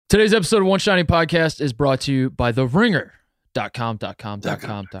Today's episode of One Shining Podcast is brought to you by TheRinger.com.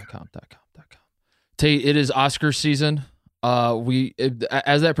 Tate, it is Oscar season.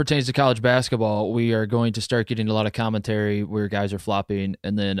 As that pertains to college basketball, we are going to start getting a lot of commentary where guys are flopping,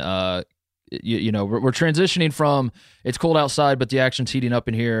 and then we're transitioning from it's cold outside, but the action's heating up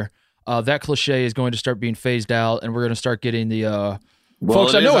in here. That cliche is going to start being phased out, and we're going to start getting the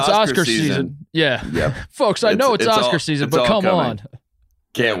folks. I know it's Oscar season. Yeah, yep. Folks, I know it's Oscar season, but come on.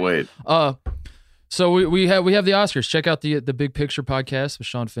 Can't wait. So we have the Oscars. Check out the Big Picture podcast with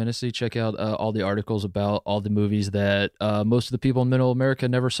Sean Fennessy. Check out all the articles about all the movies that most of the people in Middle America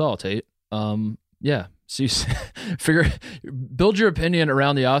never saw, Tate. Yeah. So build your opinion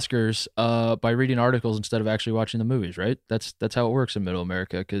around the Oscars by reading articles instead of actually watching the movies, right? That's how it works in Middle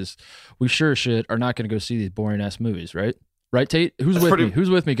America, because we sure shit are not going to go see these boring ass movies, right? Right, Tate? Who's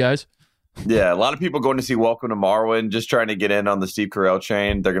with me, guys? Yeah, a lot of people going to see Welcome to Marwen, just trying to get in on the Steve Carell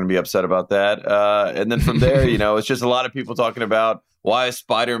train. They're going to be upset about that. And then from there, it's just a lot of people talking about why is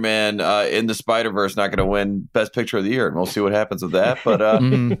Spider-Man in the Spider-Verse not going to win Best Picture of the Year, and we'll see what happens with that. But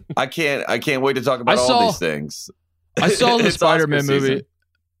I can't wait to talk about all these things. I saw the Spider-Man movie.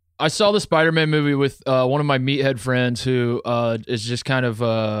 I saw the Spider-Man movie with one of my meathead friends who is just kind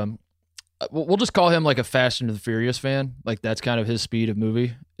of. We'll just call him like a Fast and the Furious fan. Like that's kind of his speed of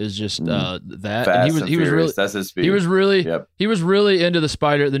movie is just that. Fast and he was really, that's his speed. He was really into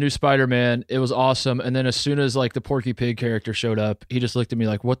the new Spider-Man. It was awesome. And then as soon as like the Porky Pig character showed up, he just looked at me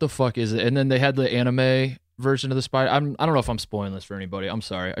like, "What the fuck is it?" And then they had the anime version of the Spider. I don't know if I'm spoiling this for anybody. I'm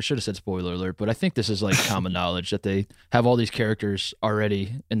sorry. I should have said spoiler alert, but I think this is like common knowledge that they have all these characters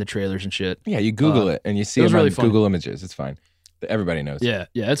already in the trailers and shit. Yeah, you Google it and you see them on Google Images. It's fine. Everybody knows. Yeah,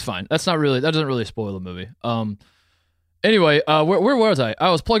 it's fine. That doesn't really spoil the movie. Anyway, where was I?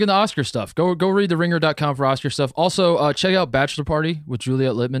 I was plugging the Oscar stuff. Go read TheRinger.com for Oscar stuff. Also, check out Bachelor Party with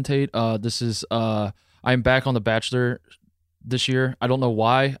Juliette Littman, Tate. I'm back on The Bachelor this year. I don't know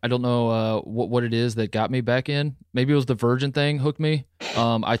why. I don't know what it is that got me back in. Maybe it was the virgin thing hooked me.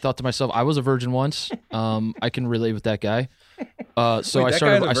 I thought to myself, I was a virgin once. I can relate with that guy. So I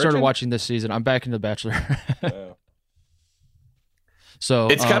started watching this season. I'm back into The Bachelor. Oh. So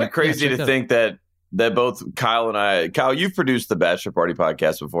it's kind of crazy to think that both Kyle and I, Kyle, you've produced the Bachelor Party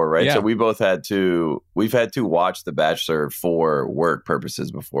podcast before, right? Yeah. So we've had to watch The Bachelor for work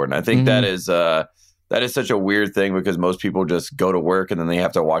purposes before. And I think that is such a weird thing because most people just go to work and then they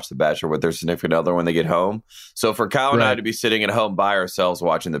have to watch The Bachelor with their significant other when they get home. So for Kyle and I to be sitting at home by ourselves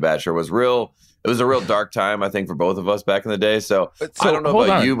watching The Bachelor was real. It was a real dark time, I think, for both of us back in the day. So I don't know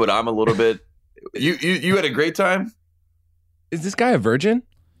about you, but I'm a little bit, you had a great time? Is this guy a virgin?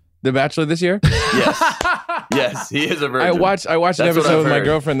 The Bachelor this year? Yes, he is a virgin. I watched an episode with my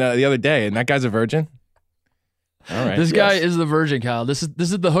girlfriend the other day, and that guy's a virgin. All right, this guy is the virgin, Kyle. This is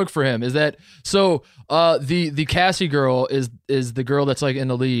the hook for him. Is that so? The Cassie girl is the girl that's like in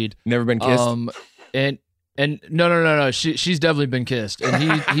the lead. Never been kissed. And no. She's definitely been kissed, and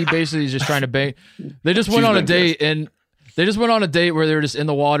he basically is just trying to bang. They just went on a date kissed. They just went on a date where they were just in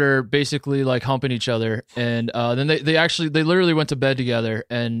the water, basically like humping each other. And then they literally went to bed together,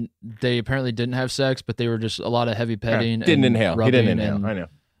 and they apparently didn't have sex, but they were just a lot of heavy petting. Didn't inhale. He didn't inhale. I know.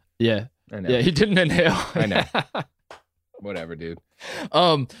 Yeah. I know. Yeah, he didn't inhale. I know. Whatever, dude.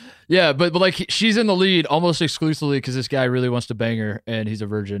 Yeah, but like she's in the lead almost exclusively because this guy really wants to bang her, and he's a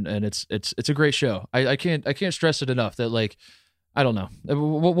virgin, and it's a great show. I can't stress it enough that like. I don't know.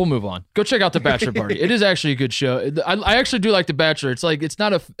 We'll move on. Go check out The Bachelor Party. It is actually a good show. I actually do like The Bachelor. It's like it's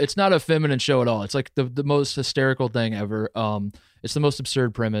not a feminine show at all. It's like the most hysterical thing ever. It's the most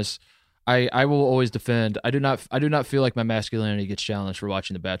absurd premise. I will always defend. I do not feel like my masculinity gets challenged for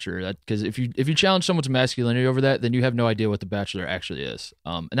watching The Bachelor. Because if you challenge someone's masculinity over that, then you have no idea what The Bachelor actually is.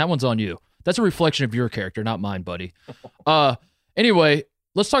 And that one's on you. That's a reflection of your character, not mine, buddy. Anyway.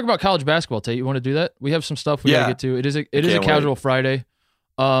 Let's talk about college basketball, Tate. You want to do that? We have some stuff we got to get to. It is a casual Friday.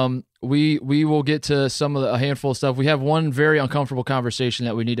 We will get to a handful of stuff. We have one very uncomfortable conversation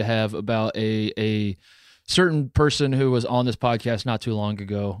that we need to have about a certain person who was on this podcast not too long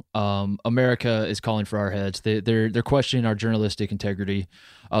ago. America is calling for our heads. They're questioning our journalistic integrity.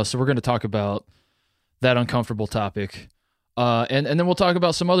 So we're going to talk about that uncomfortable topic. And then we'll talk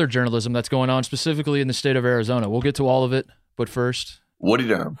about some other journalism that's going on specifically in the state of Arizona. We'll get to all of it, but first, Woody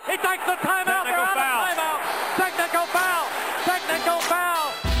Durham. He takes the timeout. Technical foul. Technical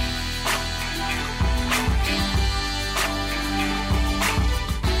foul.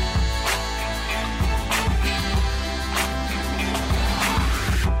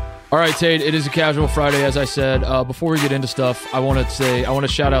 All right, Tate, it is a casual Friday, as I said. Before we get into stuff, I want to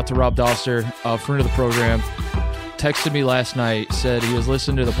shout out to Rob Doster, friend of the program. texted me last night, said he was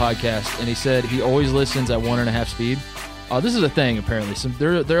listening to the podcast, and he said he always listens at 1.5 speed. This is a thing, apparently.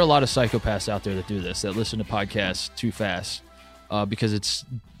 There are a lot of psychopaths out there that do this, that listen to podcasts too fast because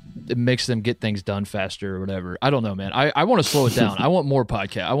it makes them get things done faster or whatever. I don't know, man. I want to slow it down. I want more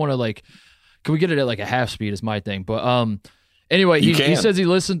podcast. I want to can we get it at like a half speed is my thing. But anyway, he says he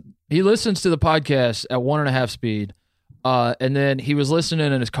listens to the podcast at 1.5 speed. And then he was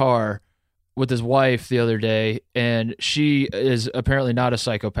listening in his car with his wife the other day, and she is apparently not a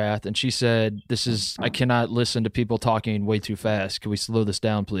psychopath. And she said, I cannot listen to people talking way too fast. Can we slow this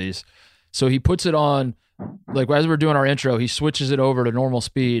down, please? So he puts it on, like as we're doing our intro, he switches it over to normal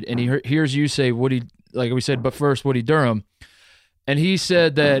speed, and he hears you say, like we said, but first, Woody Durham. And he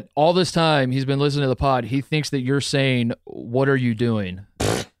said that all this time he's been listening to the pod, he thinks that you're saying, "What are you doing?"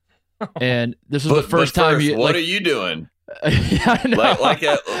 And this was the first time. What are you doing? Yeah, I know.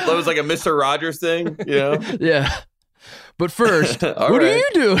 It was like a Mr. Rogers thing, you know? Yeah. But first, what are you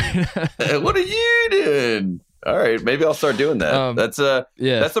doing? What are you doing? All right, maybe I'll start doing that. That's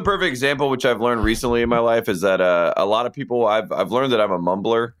the perfect example, which I've learned recently in my life, is that a lot of people I've learned that I'm a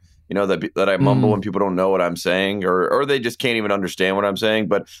mumbler. You know, that I mumble when people don't know what I'm saying, or they just can't even understand what I'm saying.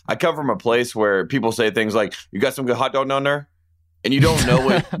 But I come from a place where people say things like, "You got some good hot dog down there?" And you don't know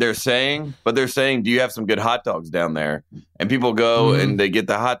what they're saying, but they're saying, "Do you have some good hot dogs down there?" And people go and they get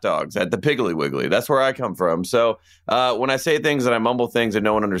the hot dogs at the Piggly Wiggly. That's where I come from. So when I say things and I mumble things and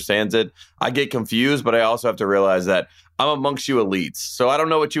no one understands it, I get confused, but I also have to realize that I'm amongst you elites. So I don't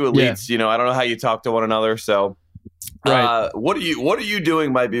know what you elites, I don't know how you talk to one another. So what are you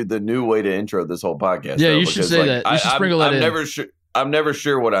doing might be the new way to intro this whole podcast. Yeah, you should say that. You should sprinkle that in. I'm never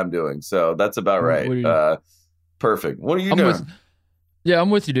sure what I'm doing. So that's about right. Perfect. What are you doing?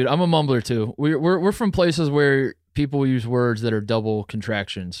 I'm with you, dude. I'm a mumbler too. We're from places where people use words that are double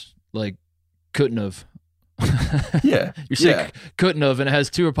contractions, like couldn't have. Yeah, you say couldn't have, and it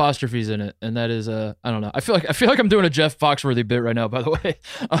has 2 apostrophes in it, and that is I don't know. I feel like I'm doing a Jeff Foxworthy bit right now. By the way,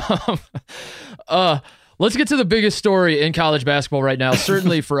 let's get to the biggest story in college basketball right now.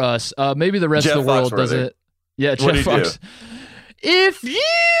 Certainly for us, maybe the rest of the world doesn't. Yeah, Jeff Fox. If you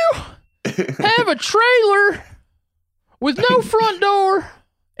have a trailer with no front door,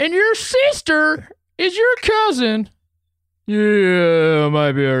 and your sister is your cousin, yeah,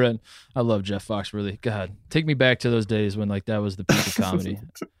 might be all right. I love Jeff Foxworthy. God, take me back to those days when that was the peak of comedy.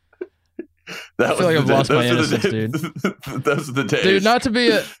 I feel like I've lost my innocence, dude. Those are the days, dude. Not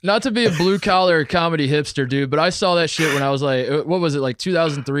to be a blue collar comedy hipster, dude. But I saw that shit when I was what was it,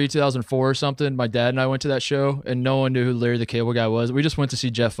 2003, 2004 or something? My dad and I went to that show, and no one knew who Larry the Cable Guy was. We just went to see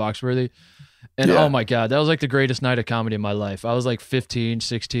Jeff Foxworthy. And oh my God, that was the greatest night of comedy in my life. I was 15,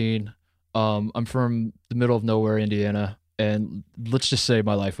 16. I'm from the middle of nowhere, Indiana. And let's just say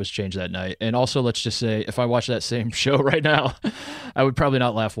my life was changed that night. And also, let's just say if I watched that same show right now, I would probably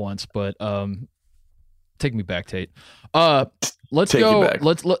not laugh once. But take me back, Tate. Let's go.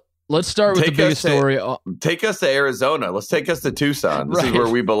 Let's start with the biggest story. Take us to Arizona. Let's take us to Tucson. This is where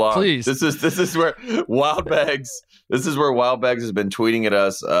we belong. Please. This is where Wild Bags. This is where Wild Bags has been tweeting at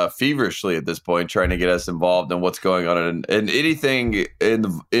us feverishly at this point, trying to get us involved in what's going on and anything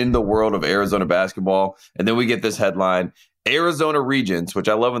in the world of Arizona basketball. And then we get this headline: Arizona Regents, which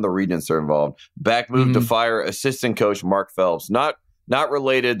I love when the Regents are involved, back move to fire assistant coach Mark Phelps. Not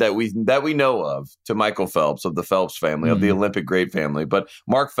related that we know of to Michael Phelps of the Phelps family, of the Olympic great family, but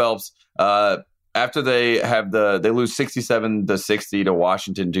Mark Phelps. After they lose 67-60 to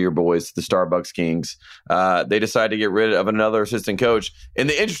Washington, to your boys, the Starbucks Kings, they decide to get rid of another assistant coach. And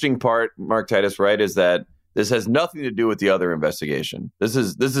the interesting part, Mark Titus, right, is that this has nothing to do with the other investigation. This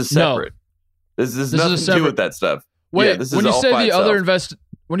is separate. No. This is nothing to do with that stuff. Wait, when you say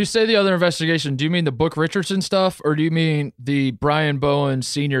the other investigation, do you mean the Book Richardson stuff, or do you mean the Brian Bowen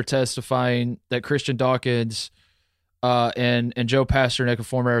Sr. testifying that Christian Dawkins and Joe Pasternak, a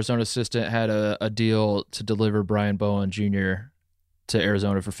former Arizona assistant, had a deal to deliver Brian Bowen Jr. to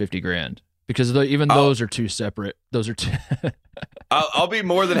Arizona for $50,000? Because those are two separate. Those are two. I'll be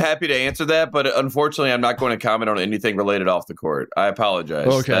more than happy to answer that, but unfortunately, I'm not going to comment on anything related off the court. I apologize.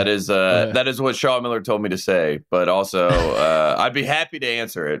 Okay. That is what Sean Miller told me to say. But also, I'd be happy to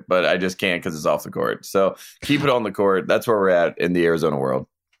answer it, but I just can't because it's off the court. So keep it on the court. That's where we're at in the Arizona world.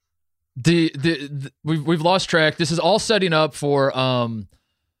 We've lost track. This is all setting up for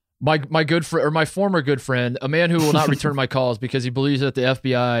my good friend, or my former good friend, a man who will not return my calls because he believes that the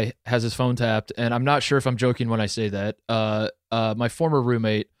FBI has his phone tapped. And I'm not sure if I'm joking when I say that. My former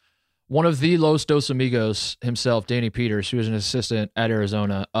roommate, one of the Los Dos Amigos himself, Danny Peters, who was an assistant at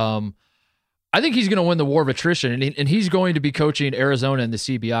Arizona. I think he's going to win the war of attrition, and he's going to be coaching Arizona in the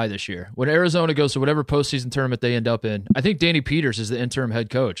CBI this year. When Arizona goes to whatever postseason tournament they end up in, I think Danny Peters is the interim head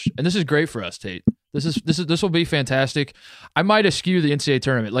coach, and this is great for us, Tate. This will be fantastic. I might eschew the NCAA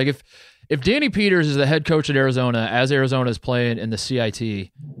tournament. Like if Danny Peters is the head coach at Arizona as Arizona is playing in the CIT,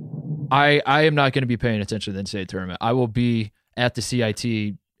 I am not going to be paying attention to the NCAA tournament. I will be at the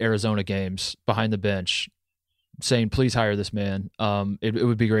CIT Arizona games behind the bench, saying, "Please hire this man." It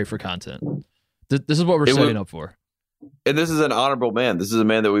would be great for content. This is what we're setting up for. And this is an honorable man. This is a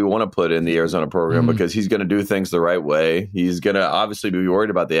man that we want to put in the Arizona program because he's going to do things the right way. He's going to obviously be worried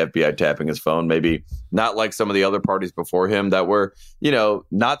about the FBI tapping his phone, maybe not like some of the other parties before him that were,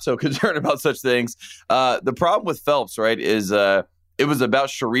 not so concerned about such things. The problem with Phelps, right, is it was about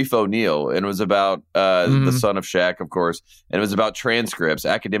Sharif O'Neal, and it was about the son of Shaq, of course, and it was about transcripts,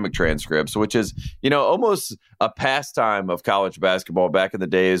 academic transcripts, which is, almost a pastime of college basketball back in the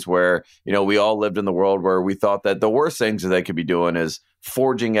days where, we all lived in the world where we thought that the worst things that they could be doing is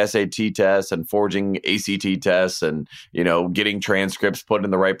forging SAT tests and forging ACT tests and, getting transcripts put in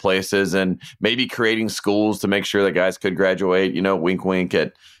the right places and maybe creating schools to make sure that guys could graduate, wink, wink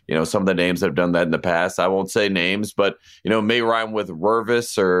at, some of the names that have done that in the past. I won't say names, but, may rhyme with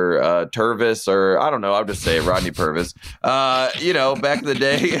Rurvis or Turvis or I don't know. I'll just say it, Rodney Purvis. Back in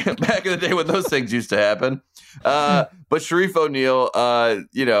the day when those things used to happen. But Sharif O'Neal,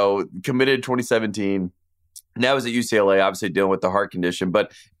 committed 2017. Now he's at UCLA, obviously dealing with the heart condition.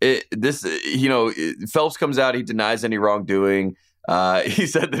 But Phelps comes out, he denies any wrongdoing. He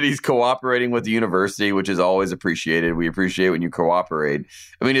said that he's cooperating with the university, which is always appreciated. We appreciate when you cooperate.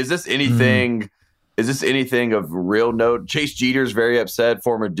 I mean, is this anything? Is this anything of real note? Chase Jeter's very upset,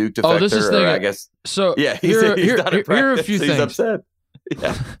 former Duke defector. This is I guess. So yeah, he's not in practice, here are a few things. He's upset.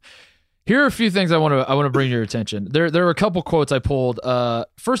 Yeah. Here are a few things I want to bring to your attention. There are a couple quotes I pulled.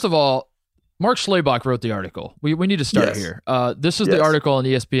 First of all, Mark Schlabach wrote the article. We need to start here. This is the article on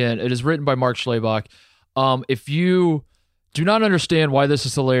ESPN. It is written by Mark Schlabach. If you do not understand why this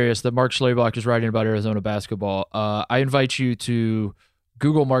is hilarious that Mark Schlabach is writing about Arizona basketball, I invite you to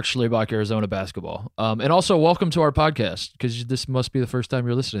Google Mark Schlabach Arizona basketball. And also welcome to our podcast, because this must be the first time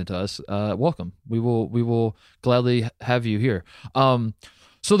you're listening to us. Welcome. We will gladly have you here.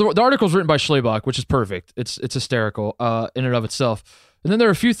 So the article is written by Schlabach, which is perfect. It's hysterical in and of itself. And then there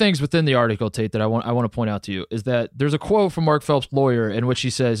are a few things within the article, Tate, that I want to point out to you. Is that there's a quote from Mark Phelps' lawyer in which he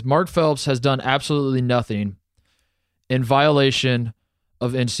says, Mark Phelps has done absolutely nothing in violation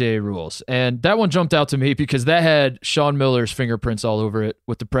of NCAA rules. And that one jumped out to me because that had Sean Miller's fingerprints all over it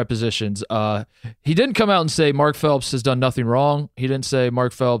with the prepositions. He didn't come out and say Mark Phelps has done nothing wrong. He didn't say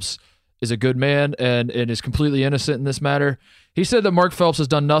Mark Phelps is a good man and is completely innocent in this matter. He said that Mark Phelps has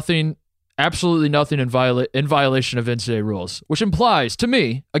done nothing, absolutely nothing in violation of NCAA rules, which implies to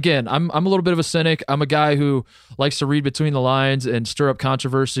me, again, I'm a little bit of a cynic. I'm a guy who likes to read between the lines and stir up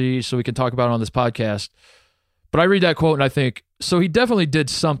controversy so we can talk about it on this podcast. But I read that quote and I think, so he definitely did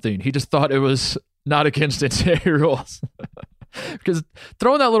something. He just thought it was not against NCAA rules. Because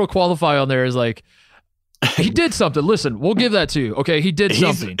throwing that little qualifier on there is like, he did something. Listen, we'll give that to you. Okay, he did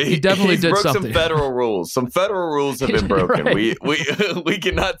something. He definitely did something. Some federal rules. Some federal rules have been broken. Right. We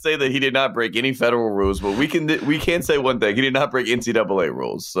cannot say that he did not break any federal rules, but we can say one thing: he did not break NCAA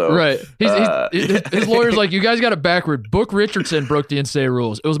rules. So right, his lawyer's like, you guys got it backward. Book Richardson broke the NCAA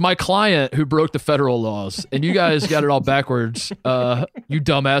rules. It was my client who broke the federal laws, and you guys got it all backwards. You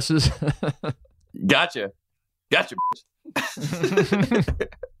dumbasses. Gotcha.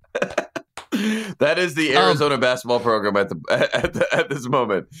 That is the Arizona basketball program at this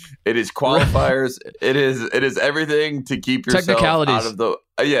moment. It is qualifiers. It is everything to keep yourself out of the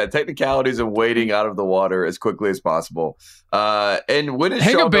technicalities and wading out of the water as quickly as possible. And when is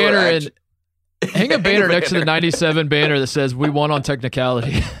hang Sean a banner hang a banner next to the 97 banner that says "We won on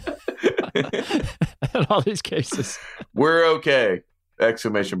technicality." In all these cases, we're okay!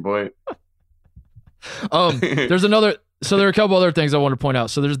 Exclamation point. There's another. So there are a couple other things I want to point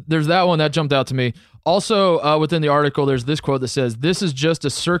out. So there's that one that jumped out to me. Also, within the article, there's this quote that says, "This is just a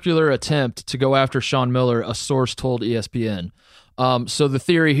circular attempt to go after Sean Miller," a source told ESPN. So the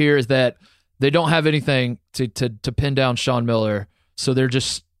theory here is that they don't have anything to pin down Sean Miller, so they're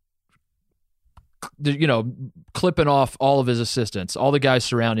just clipping off all of his assistants, all the guys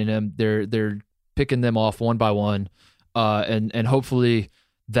surrounding him. They're picking them off one by one, and hopefully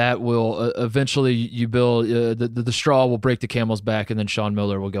that will eventually you build the straw will break the camel's back, and then Sean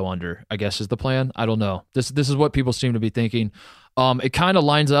Miller will go under, I guess is the plan. I don't know. This is what people seem to be thinking. It kind of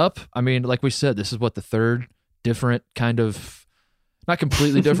lines up. I mean, like we said, this is what the third different kind of, not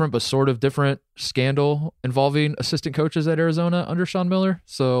completely different, but sort of different scandal involving assistant coaches at Arizona under Sean Miller.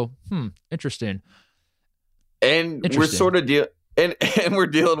 So, interesting. And we're sort of and we're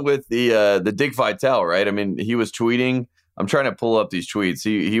dealing with the Dick Vitale, right? I mean, he was tweeting. I'm trying to pull up these tweets.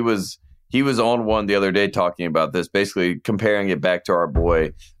 He was on one the other day talking about this, basically comparing it back to our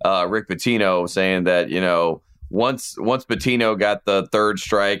boy Rick Pitino, saying that, you know, once Pitino got the third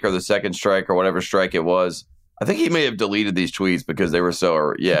strike or the second strike or whatever strike it was, I think he may have deleted these tweets because they were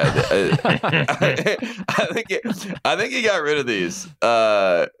so I think he got rid of these.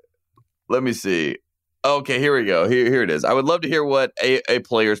 Let me see. Okay, here we go. Here it is. I would love to hear what a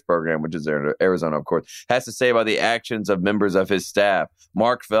players program, which is Arizona, of course, has to say about the actions of members of his staff.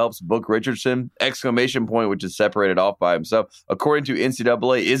 Mark Phelps, Book Richardson, ! Which is separated off by himself. According to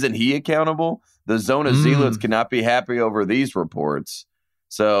NCAA, isn't he accountable? The Zona Zealots cannot be happy over these reports.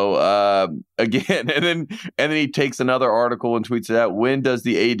 So again, and then he takes another article and tweets it out. When does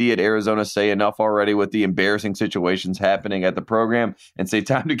the AD at Arizona say enough already with the embarrassing situations happening at the program and say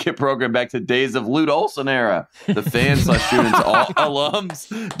time to get program back to days of Lute Olson era? The fans / students, all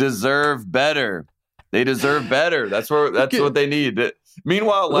alums deserve better. They deserve better. That's what they need.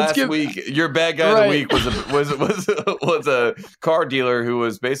 Meanwhile, last week, your bad guy of the week was a car dealer who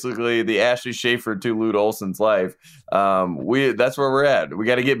was basically the Ashley Schaefer to Lute Olson's life. That's where we're at. We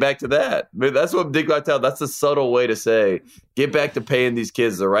got to get back to that. But that's what Dick Vitale. That's a subtle way to say get back to paying these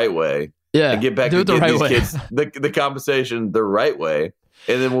kids the right way. Yeah, and get back to getting these kids the compensation the right way,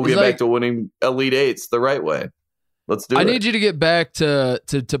 and then we'll get back to winning Elite Eights the right way. Let's do it. I need you to get back to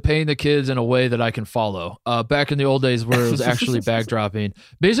paying the kids in a way that I can follow. Back in the old days where it was actually backdropping.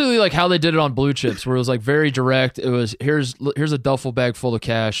 Basically like how they did it on Blue Chips, where it was like very direct. It was here's a duffel bag full of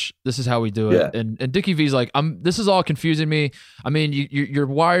cash. This is how we do it. Yeah. And Dickie V's like, this is all confusing me. I mean, you're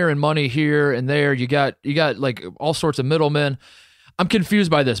wiring money here and there. You got like all sorts of middlemen. I'm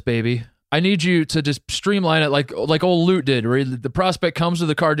confused by this, baby. I need you to just streamline it like old Lute did, where the prospect comes to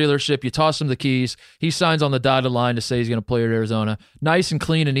the car dealership, you toss him the keys, he signs on the dotted line to say he's going to play at Arizona. Nice and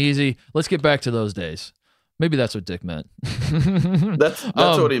clean and easy. Let's get back to those days. Maybe that's what Dick meant. That's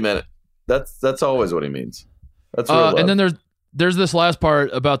what he meant. That's always what he means. That's real and then there's this last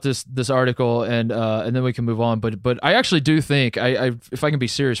part about this article, and then we can move on. But I actually do think if I can be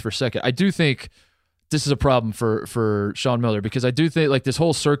serious for a second, I do think this is a problem for Sean Miller, because I do think like this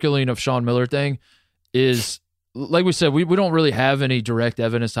whole circling of Sean Miller thing is, like we said, we don't really have any direct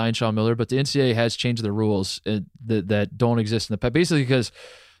evidence behind Sean Miller, but the NCAA has changed the rules that don't exist in the past. Basically because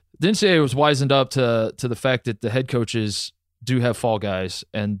the NCAA was wisened up to the fact that the head coaches do have fall guys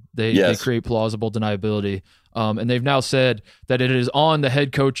and they create plausible deniability. And they've now said that it is on the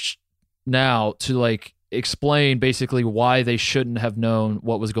head coach now to like explain basically why they shouldn't have known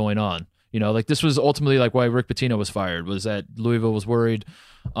what was going on. You know, like this was ultimately like why Rick Pitino was fired, was that Louisville was worried.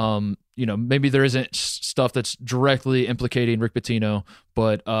 You know, maybe there isn't stuff that's directly implicating Rick Pitino,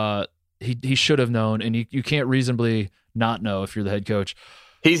 but he should have known, and you can't reasonably not know if you're the head coach.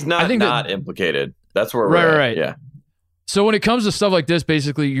 He's not implicated. That's where we're at. Right. Yeah. So when it comes to stuff like this,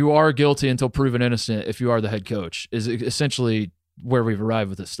 basically you are guilty until proven innocent if you are the head coach, is essentially where we've arrived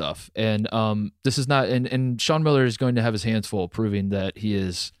with this stuff. And this is not, and Sean Miller is going to have his hands full proving that he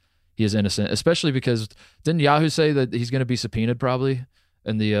is innocent, especially because didn't Yahoo say that he's going to be subpoenaed probably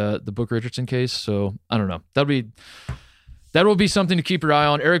in the Book Richardson case? So I don't know. That will be something to keep your eye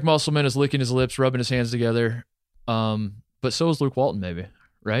on. Eric Musselman is licking his lips, rubbing his hands together. But so is Luke Walton, maybe,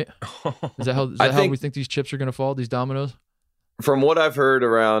 right? Is that how we think these chips are going to fall? These dominoes? From what I've heard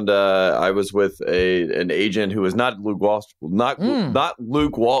around, I was with an agent who was not Luke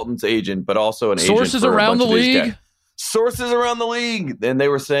Walton's agent, but also an agent. Sources around the league. Sources around the league, and they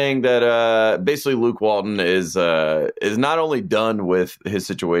were saying that basically Luke Walton is not only done with his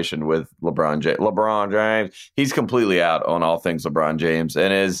situation with LeBron James, he's completely out on all things LeBron James,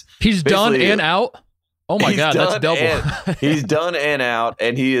 and he's done and out. Oh my God, that's double. He's done and out,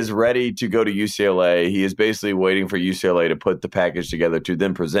 and he is ready to go to UCLA. He is basically waiting for UCLA to put the package together to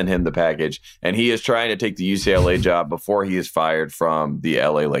then present him the package, and he is trying to take the UCLA job before he is fired from the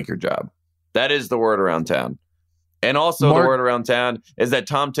LA Laker job. That is the word around town. And also the word around town is that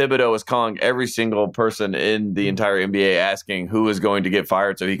Tom Thibodeau is calling every single person in the entire NBA asking who is going to get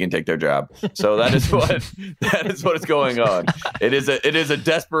fired so he can take their job. So that is what is going on. It is a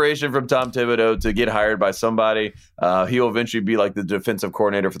desperation from Tom Thibodeau to get hired by somebody. He'll eventually be like the defensive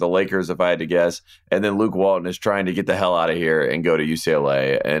coordinator for the Lakers, if I had to guess. And then Luke Walton is trying to get the hell out of here and go to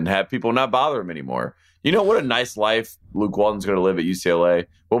UCLA and have people not bother him anymore. You know what a nice life Luke Walton's going to live at UCLA.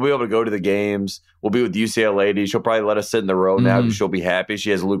 We'll be able to go to the games. We'll be with UCLA lady. She'll probably let us sit in the row now because she'll be happy.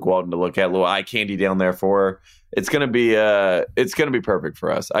 She has Luke Walton to look at, little eye candy down there for her. It's gonna be perfect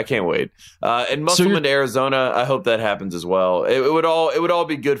for us. I can't wait. And Musselman to Arizona, I hope that happens as well. It would all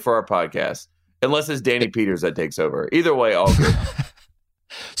be good for our podcast, unless it's Danny Peters that takes over. Either way, all good.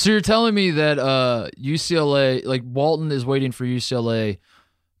 So you're telling me that UCLA, like Walton, is waiting for UCLA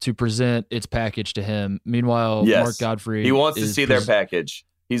to present its package to him. Meanwhile, yes. Mark Gottfried, he wants to see their package.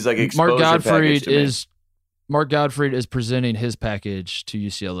 He's like Mark Gottfried is presenting his package to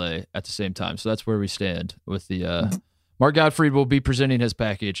UCLA at the same time. So that's where we stand with the Mark Gottfried will be presenting his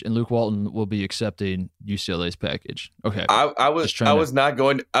package, and Luke Walton will be accepting UCLA's package. Okay. I was not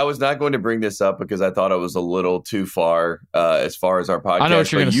going to bring this up because I thought it was a little too far as our podcast. I know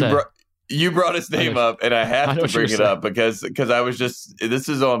what you're going to say. You brought his name up, and I have to bring it up because I was just, this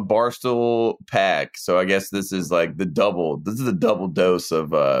is on Barstool Pack, so I guess this is like the double dose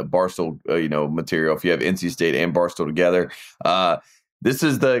of Barstool material if you have NC State and Barstool together. This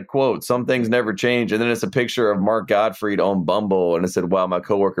is the quote, "Some things never change," and then it's a picture of Mark Gottfried on Bumble, and it said, "Wow, my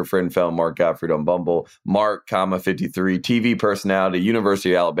coworker friend found Mark Gottfried on Bumble. Mark, 53, TV personality,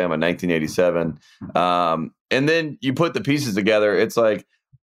 University of Alabama, 1987." And then you put the pieces together. It's like,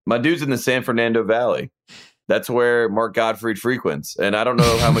 my dude's in the San Fernando Valley. That's where Mark Gottfried frequents. And I don't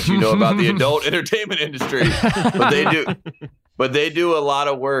know how much you know about the adult entertainment industry, but they do a lot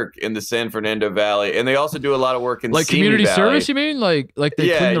of work in the San Fernando Valley, and they also do a lot of work in like Simi community Valley. Service. You mean like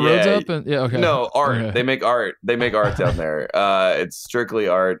they clean the roads up? And okay. No, art. Okay. They make art. They make art down there. It's strictly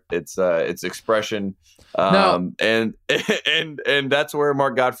art. It's expression. And that's where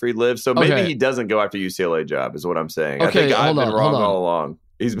Mark Gottfried lives. So maybe he doesn't go after UCLA job, is what I'm saying. Okay, I think I've been wrong all along.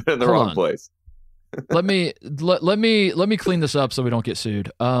 He's been in the wrong place. let me clean this up so we don't get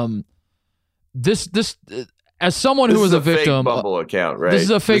sued. This as someone who was a victim, fake Bumble account, right? This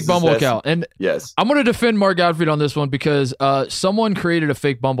is a fake Bumble account, and yes, I'm going to defend Mark Gottfried on this one because someone created a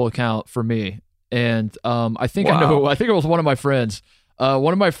fake Bumble account for me, and I think I think it was one of my friends.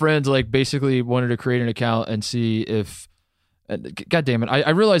 One of my friends like basically wanted to create an account and see if. God damn it! I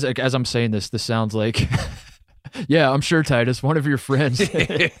realize like, as I'm saying this sounds like. Yeah, I'm sure, Titus, one of your friends.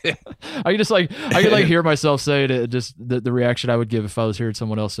 I could hear myself say it, just the reaction I would give if I was hearing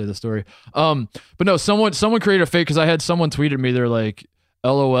someone else say the story. But no, someone created a fake because I had someone tweeted me. They're like,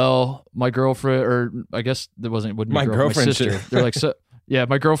 "LOL, my girlfriend," or I guess that wouldn't be my girlfriend, my sister. They're like, yeah,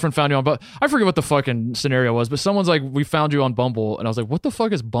 my girlfriend found you on Bumble. I forget what the fucking scenario was, but someone's like, "We found you on Bumble," and I was like, "What the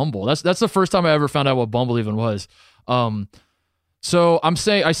fuck is Bumble?" That's the first time I ever found out what Bumble even was. So I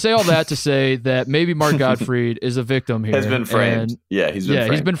say all that to say that maybe Mark Gottfried is a victim here. Has been framed. He's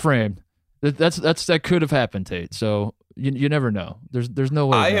been framed. That could have happened, Tate. So you never know. There's no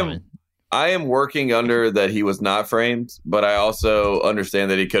way. I am working under that he was not framed, but I also understand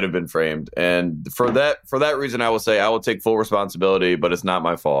that he could have been framed. And for that reason, I will say I will take full responsibility, but it's not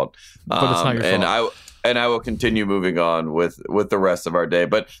my fault. But it's not your fault. And I will continue moving on with the rest of our day.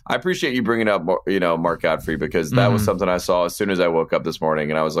 But I appreciate you bringing up, Mark Gottfried, because that was something I saw as soon as I woke up this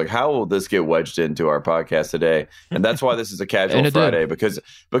morning. And I was like, how will this get wedged into our podcast today? And that's why this is a casual Friday, because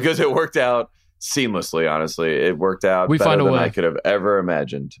it worked out seamlessly. Honestly, it worked out better than I could have ever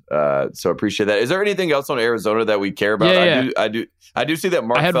imagined. So appreciate that. Is there anything else on Arizona that we care about? Yeah. I do see that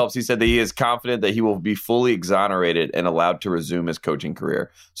Mark Phelps, he said that he is confident that he will be fully exonerated and allowed to resume his coaching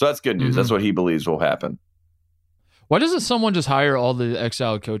career. So that's good news. Mm-hmm. That's what he believes will happen. Why doesn't someone just hire all the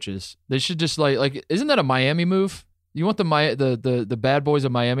exiled coaches? They should just like isn't that a Miami move? You want the bad boys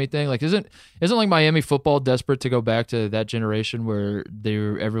of Miami thing? Like isn't like Miami football desperate to go back to that generation where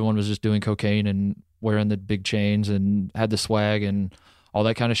everyone was just doing cocaine and wearing the big chains and had the swag and all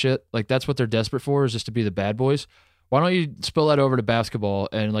that kind of shit? Like that's what they're desperate for, is just to be the bad boys. Why don't you spill that over to basketball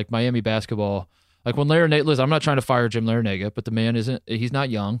and like Miami basketball? Like when listen, I'm not trying to fire Jim Larinaga, but the man he's not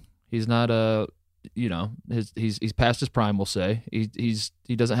young. He's not he's past his prime, we'll say. He's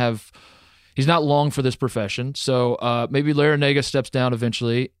not long for this profession. So maybe Larinaga steps down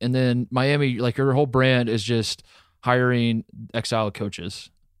eventually, and then Miami, like her whole brand is just hiring exiled coaches.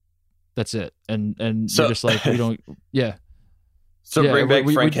 That's it. And so, you're just like, we don't So bring back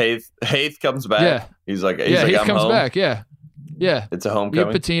Frank Haith. Haith comes back. Yeah. He's like Haith I'm comes home. back. Yeah. Yeah. It's a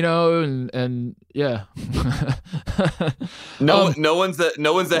homecoming. Patino and yeah. No one's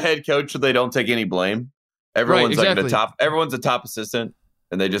the head coach, so they don't take any blame. Everyone's like the top. Everyone's a top assistant,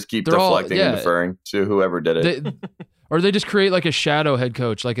 and they just keep deflecting and deferring to whoever did it. Or they just create like a shadow head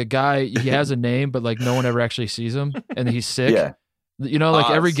coach, like a guy, he has a name, but like no one ever actually sees him, and he's sick. Yeah. You know, like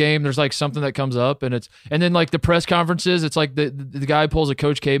every game, there's like something that comes up, and then like the press conferences, it's like the guy pulls a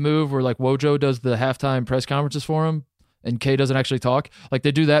Coach K move where like Wojo does the halftime press conferences for him, and K doesn't actually talk. Like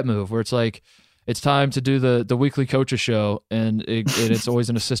they do that move where it's like it's time to do the weekly coaches show, and it's always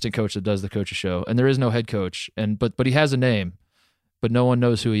an assistant coach that does the coaches show, and there is no head coach, but he has a name, but no one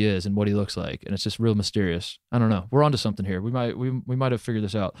knows who he is and what he looks like, and it's just real mysterious. I don't know. We're onto something here. We might have figured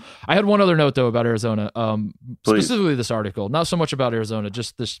this out. I had one other note though about Arizona, specifically this article, not so much about Arizona,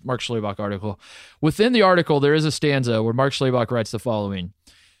 just this Mark Schlabach article. Within the article, there is a stanza where Mark Schlabach writes the following.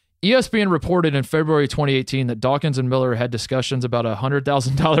 ESPN reported in February 2018 that Dawkins and Miller had discussions about a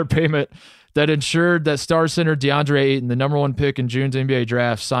 $100,000 payment that ensured that star center DeAndre Ayton, the number 1 pick in June's NBA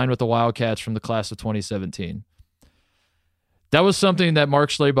draft, signed with the Wildcats from the class of 2017. That was something that Mark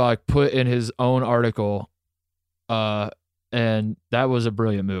Schlabach put in his own article, and that was a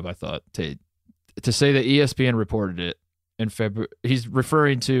brilliant move, I thought, Tate. To say that ESPN reported it in February. He's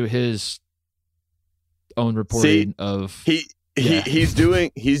referring to his own reporting of... He's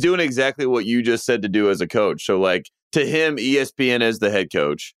doing exactly what you just said to do as a coach. So like to him, ESPN is the head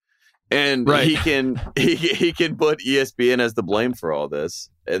coach, and he can put ESPN as the blame for all this,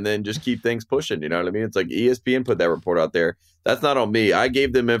 and then just keep things pushing. You know what I mean? It's like ESPN put that report out there. That's not on me. I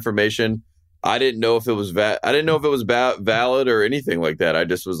gave them information. I didn't know if it was valid or anything like that. I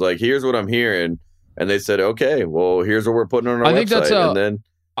just was like, here's what I'm hearing, and they said, okay, well, here's what we're putting on our website,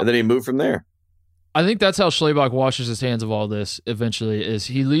 and then he moved from there. I think that's how Schlabach washes his hands of all this eventually, is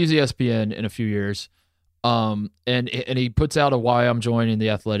he leaves ESPN in a few years, and he puts out a Why I'm Joining the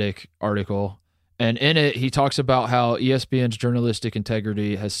Athletic article, and in it he talks about how ESPN's journalistic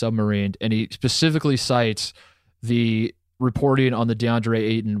integrity has submarined, and he specifically cites the reporting on the DeAndre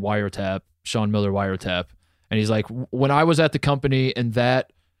Ayton wiretap, Sean Miller wiretap, and he's like, when I was at the company and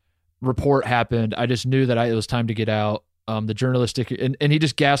that report happened, I just knew that it was time to get out. The journalistic, and he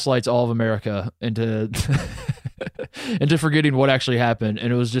just gaslights all of America into forgetting what actually happened.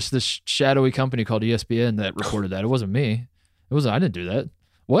 And it was just this shadowy company called ESPN that reported that. It wasn't me. I didn't do that.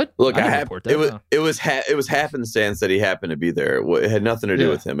 What? Look, it was happenstance that he happened to be there. It had nothing to do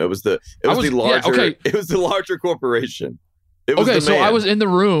with him. It was the larger corporation. So I was in the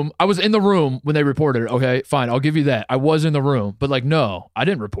room. I was in the room when they reported it. Okay, fine. I'll give you that. I was in the room, but like, no, I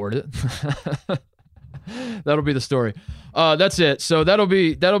didn't report it. That'll be the story. That's it. So that'll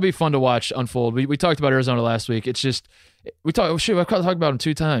be fun to watch unfold. We talked about Arizona last week. It's just I've talked about him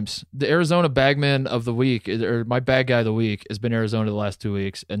 2 times. The Arizona bagman of the week, or my bag guy of the week, has been Arizona the last 2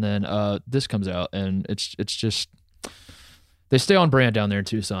 weeks, and then this comes out, and it's just they stay on brand down there in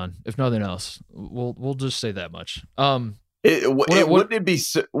Tucson. If nothing else, we'll just say that much. Wouldn't it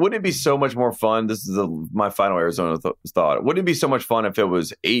be so much more fun? This is my final Arizona thought. Wouldn't it be so much fun if it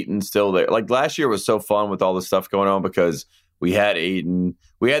was Ayton still there? Like last year was so fun with all the stuff going on because we had Ayton,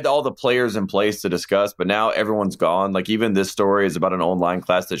 we had all the players in place to discuss, but now everyone's gone. Like even this story is about an online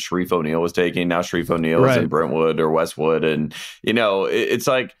class that Sharif O'Neal was taking. Now Sharif O'Neal is in Brentwood or Westwood, and it's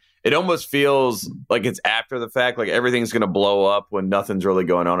like. It almost feels like it's after the fact, like everything's going to blow up when nothing's really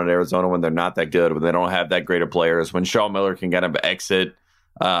going on in Arizona, when they're not that good, when they don't have that great of players, when Sean Miller can kind of exit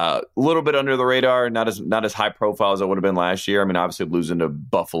a little bit under the radar, not as high profile as it would have been last year. I mean, obviously losing to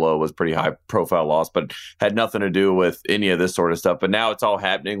Buffalo was pretty high profile loss, but had nothing to do with any of this sort of stuff. But now it's all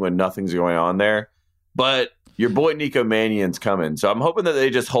happening when nothing's going on there. But your boy Nico Mannion's coming, so I'm hoping that they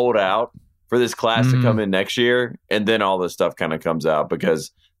just hold out for this class to come in next year, and then all this stuff kind of comes out,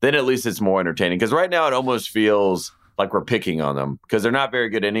 because then at least it's more entertaining. Because right now it almost feels like we're picking on them because they're not very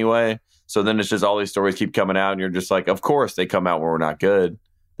good anyway. So then it's just all these stories keep coming out, and you're just like, of course they come out when we're not good.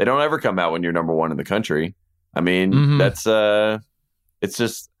 They don't ever come out when you're number 1 in the country. I mean, that's it's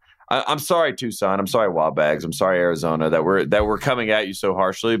just. I'm sorry, Tucson. I'm sorry, Wild Bags. I'm sorry, Arizona, that we're coming at you so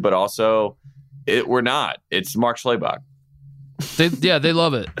harshly. But also, we're not. It's Mark Schlabach. They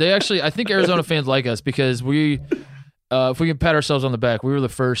love it. They actually, I think Arizona fans like us because we. If we can pat ourselves on the back, we were the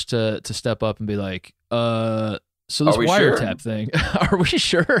first to step up and be like, so this wiretap thing, are we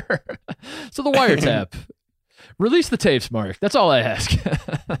sure? So the wiretap, release the tapes, Mark. That's all I ask.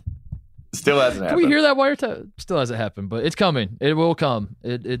 Still hasn't happened. Can we hear that wiretap? Still hasn't happened, but it's coming. It will come.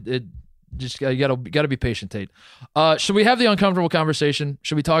 It just, you gotta be patient, Tate. Should we have the uncomfortable conversation?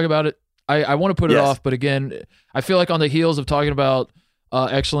 Should we talk about it? I want to put it off, but again, I feel like on the heels of talking about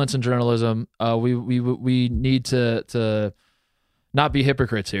excellence in journalism, we need to not be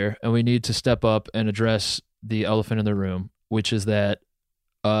hypocrites here, and we need to step up and address the elephant in the room, which is that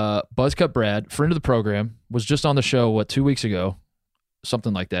Buzzcut Brad, friend of the program, was just on the show 2 weeks ago,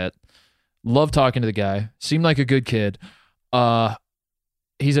 something like that. Love talking to the guy, seemed like a good kid.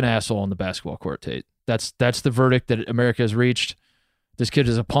 He's an asshole on the basketball court, Tate. That's the verdict that America has reached. This kid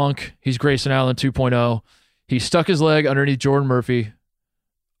is a punk. He's Grayson Allen 2.0. He stuck his leg underneath Jordan Murphy.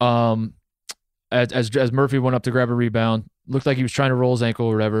 As Murphy went up to grab a rebound, looked like he was trying to roll his ankle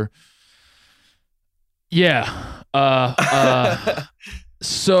or whatever. Yeah.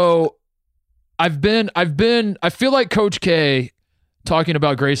 So I feel like Coach K talking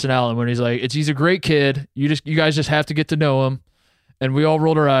about Grayson Allen when he's like, he's a great kid. You guys just have to get to know him. And we all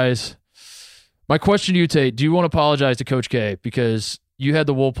rolled our eyes. My question to you, Tate, do you want to apologize to Coach K? Because you had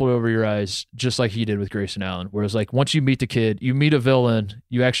the wool pulled over your eyes just like he did with Grayson Allen. Whereas like once you meet the kid, you meet a villain,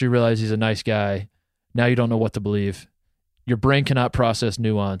 you actually realize he's a nice guy. Now you don't know what to believe. Your brain cannot process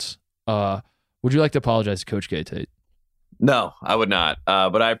nuance. Would you like to apologize to Coach K, Tate? No, I would not.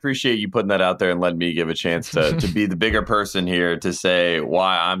 But I appreciate you putting that out there and letting me give a chance to be the bigger person here to say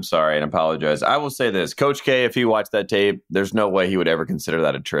why I'm sorry and apologize. I will say this. Coach K, if he watched that tape, there's no way he would ever consider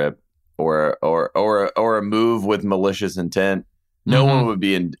that a trip or a move with malicious intent. No one would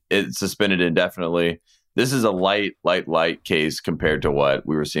be suspended indefinitely. This is a light case compared to what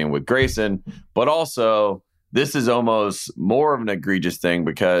we were seeing with Grayson. But also, this is almost more of an egregious thing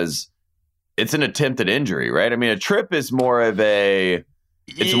because it's an attempted injury, right? I mean, a trip is more of a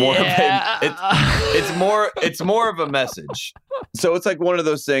it's more of a message. So it's like one of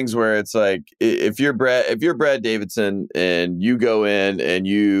those things where it's like if you're Brad Davidson and you go in and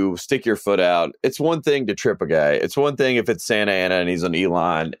you stick your foot out, it's one thing to trip a guy. It's one thing if it's Santa Ana and he's on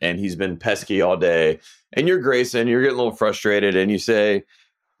Elon and he's been pesky all day and you're Grayson, you're getting a little frustrated and you say,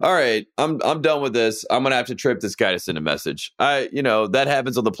 all right, I'm done with this. I'm going to have to trip this guy to send a message. That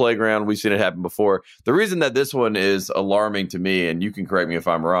happens on the playground. We've seen it happen before. The reason that this one is alarming to me, and you can correct me if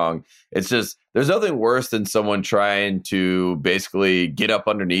I'm wrong, it's just there's nothing worse than someone trying to basically get up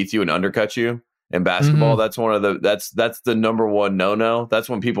underneath you and undercut you in basketball. That's one of that's the number one no. That's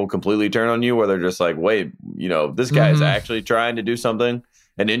when people completely turn on you, where they're just like, wait, this guy is actually trying to do something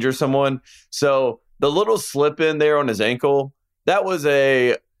and injure someone. So the little slip in there on his ankle, that was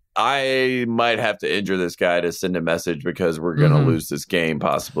I might have to injure this guy to send a message because we're going to lose this game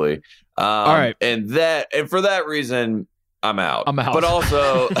possibly. All right. And for that reason, I'm out. But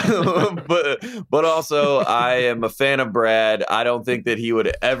also, I am a fan of Brad. I don't think that he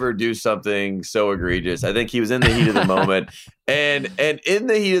would ever do something so egregious. I think he was in the heat of the moment. And in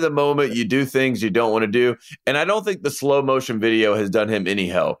the heat of the moment, you do things you don't want to do. And I don't think the slow motion video has done him any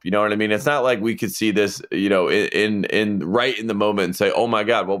help. You know what I mean? It's not like we could see this, in right in the moment and say, oh my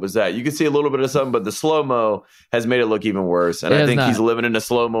God, what was that? You could see a little bit of something, but the slow-mo has made it look even worse. And I think he's living in a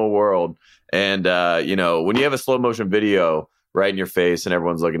slow-mo world. And, when you have a slow motion video right in your face and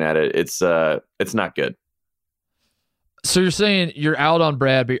everyone's looking at it, it's not good. So you're saying you're out on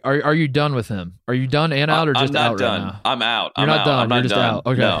Brad, but are you done with him? Are you done and out or just out done. Right now? I'm out. You're not done. You're just out.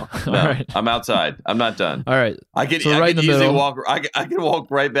 Okay. No. All right. I'm outside. I'm not done. All right. I can easily walk. I can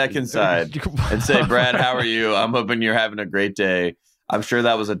walk right back inside and say, Brad, how are you? I'm hoping you're having a great day. I'm sure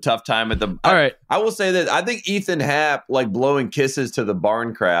that was a tough time at the. All right. I will say that I think Ethan Happ blowing kisses to the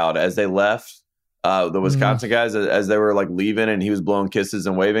barn crowd as they left. The Wisconsin guys as they were leaving and he was blowing kisses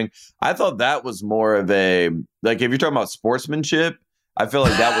and waving. I thought that was more of a if you're talking about sportsmanship, I feel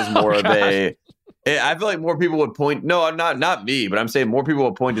like that was more of a. I feel like more people would point. No, not me, but I'm saying more people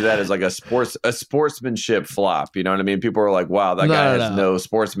would point to that as a sportsmanship flop. You know what I mean? People are like, "Wow, that guy has no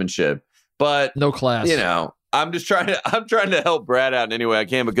sportsmanship," but no class. I'm just trying to help Brad out in any way I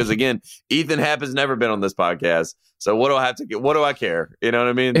can because again, Ethan Happ has never been on this podcast. So what do I care? You know what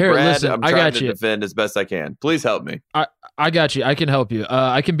I mean? Here, Brad, listen, I'm trying to defend as best I can. Please help me. I got you. I can help you.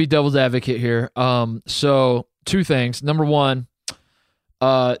 I can be devil's advocate here. So two things. Number one,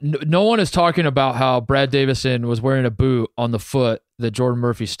 no one is talking about how Brad Davison was wearing a boot on the foot that Jordan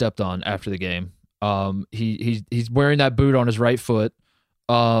Murphy stepped on after the game. He's wearing that boot on his right foot.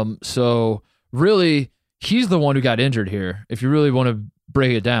 So really, he's the one who got injured here. If you really want to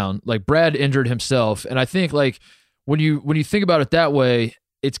break it down, Brad injured himself, and I think when you think about it that way,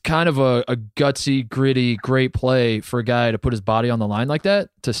 it's kind of a gutsy, gritty, great play for a guy to put his body on the line like that,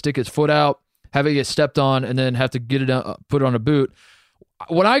 to stick his foot out, have it get stepped on, and then have to get it put on a boot.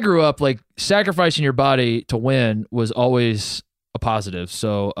 When I grew up, sacrificing your body to win was always a positive.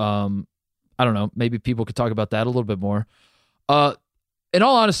 So I don't know, maybe people could talk about that a little bit more. In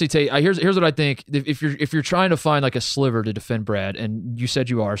all honesty, Tate, here's what I think. If you're trying to find a sliver to defend Brad, and you said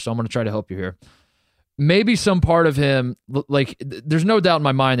you are, so I'm going to try to help you here. Maybe some part of him, there's no doubt in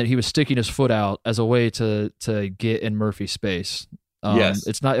my mind that he was sticking his foot out as a way to get in Murphy's space. Yes,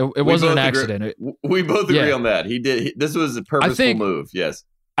 it's not. It wasn't an accident. We both agree on that. He did. This was a purposeful move. Yes.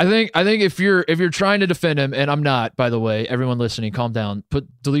 I think if you're trying to defend him, and I'm not, by the way, everyone listening, calm down.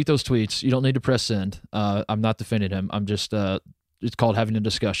 Delete those tweets. You don't need to press send. I'm not defending him. I'm just it's called having a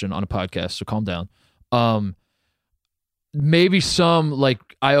discussion on a podcast, so calm down. Maybe some like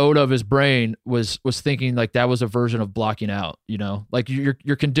iota of his brain was thinking like that was a version of blocking out, you know, like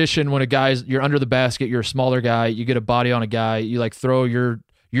you're conditioned when you're under the basket, you're a smaller guy, you get a body on a guy, you like throw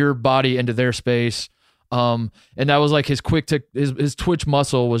your body into their space. And that was like his his twitch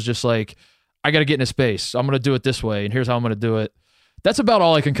muscle was just like, I got to get in a space. So I'm going to do it this way. And here's how I'm going to do it. That's about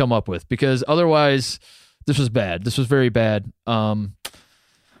all I can come up with, because otherwise this was bad. This was very bad. And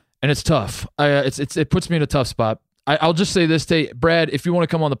it's tough. It puts me in a tough spot. I'll just say this, Brad, if you want to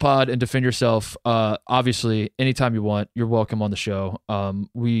come on the pod and defend yourself, obviously anytime you want, you're welcome on the show.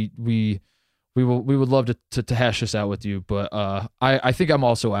 We would love to hash this out with you, but I think I'm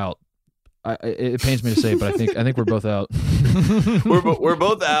also out. It pains me to say, but I think we're both out. we're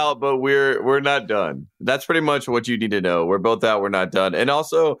both out, but we're not done. That's pretty much what you need to know. We're both out. We're not done. And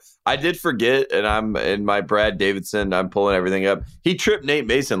also, I did forget, and I'm in my Brad Davidson. I'm pulling everything up. He tripped Nate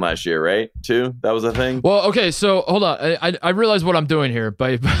Mason last year, right? Too. That was a thing. Well, okay. So hold on. I realize what I'm doing here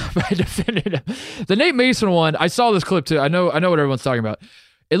by defending him. The Nate Mason one. I saw this clip too. I know what everyone's talking about.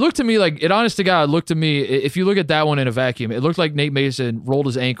 It looked to me like, it honest to God, looked to me, if you look at that one in a vacuum, it looked like Nate Mason rolled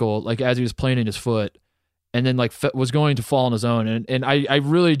his ankle like as he was planting his foot, and then like was going to fall on his own. And I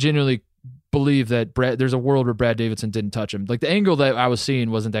really genuinely believe that there's a world where Brad Davidson didn't touch him. Like the angle that I was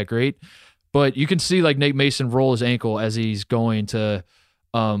seeing wasn't that great, but you can see like Nate Mason roll his ankle as he's going to,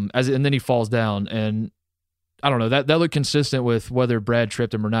 and then he falls down. And I don't know, that looked consistent with whether Brad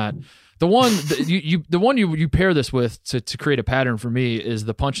tripped him or not. The one you pair this with to create a pattern for me is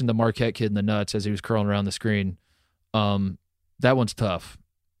the punching the Marquette kid in the nuts as he was curling around the screen. That one's tough.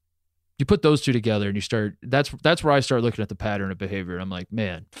 You put those two together and you start. That's where I start looking at the pattern of behavior. I'm like,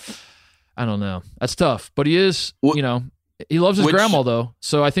 man, I don't know. That's tough. But he is, he loves his grandma though,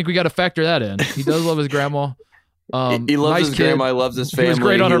 so I think we got to factor that in. He does love his grandma. He loves his grandma. He loves his family. He was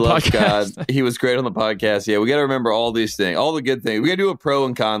great on our podcast. God. He was great on the podcast. Yeah, we got to remember all these things, all the good things. We got to do a pro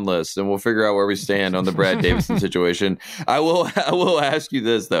and con list, and we'll figure out where we stand on the Brad Davidson situation. I will ask you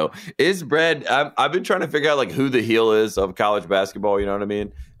this though: is Brad? I've been trying to figure out like who the heel is of college basketball. You know what I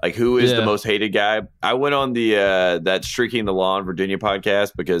mean? Like who is the most hated guy? I went on the that Streaking the Law in Virginia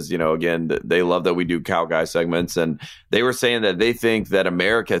podcast because again they love that we do Cal guy segments, and they were saying that they think that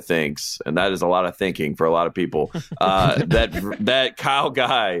America thinks, and that is a lot of thinking for a lot of people, that Kyle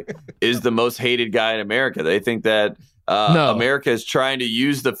Guy is the most hated guy in America. They think that America is trying to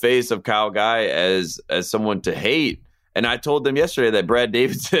use the face of Kyle Guy as someone to hate. And I told them yesterday that Brad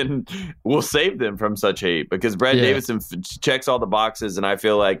Davidson will save them from such hate because Brad Davidson checks all the boxes, and I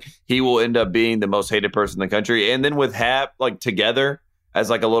feel like he will end up being the most hated person in the country. And then with Hap like together as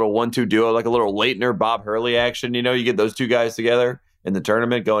like a little 1-2 duo, like a little Leitner Bob Hurley action, you get those two guys together in the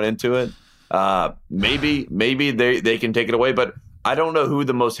tournament going into it. Maybe they can take it away, but I don't know who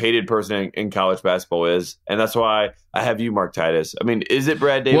the most hated person in college basketball is, and that's why I have you, Mark Titus. I mean, is it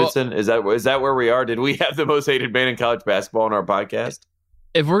Brad Davidson? Well, is that where we are? Did we have the most hated man in college basketball on our podcast?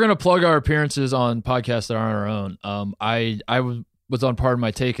 If we're gonna plug our appearances on podcasts that aren't our own, I was on Pardon My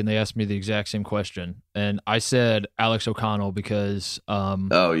Take, and they asked me the exact same question, and I said Alex O'Connell because I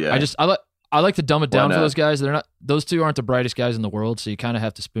like to dumb it down for those guys. Those two aren't the brightest guys in the world, so you kind of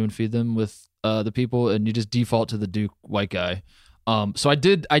have to spoon feed them with the people, and you just default to the Duke white guy. So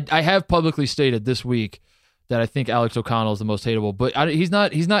I have publicly stated this week that I think Alex O'Connell is the most hateable, but he's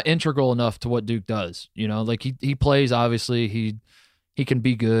not integral enough to what Duke does. Like he plays, obviously he can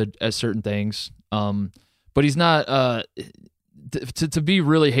be good at certain things. But he's not, to be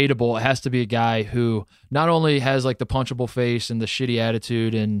really hateable, it has to be a guy who not only has like the punchable face and the shitty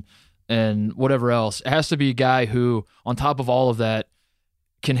attitude and whatever else. It has to be a guy who, on top of all of that,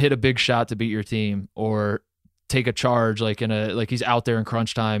 can hit a big shot to beat your team or take a charge like he's out there in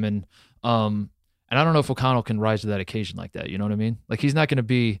crunch time, and I don't know if O'Connell can rise to that occasion like that. You know what I mean? Like he's not going to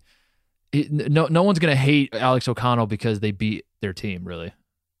be. No one's going to hate Alex O'Connell because they beat their team really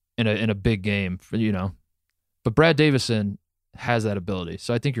in a big game. But Brad Davidson has that ability,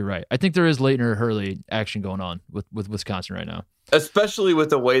 so I think you're right. I think there is Leitner Hurley action going on with Wisconsin right now. Especially with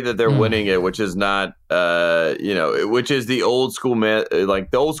the way that they're winning it, which is not, which is the old school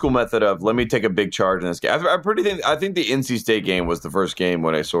method of let me take a big charge in this game. I think the NC State game was the first game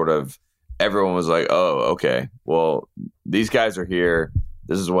when everyone was like, oh, okay, well, these guys are here.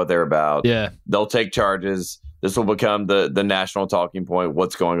 This is what they're about. Yeah, they'll take charges. This will become the national talking point.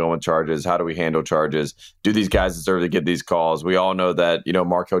 What's going on with charges? How do we handle charges? Do these guys deserve to get these calls? We all know that,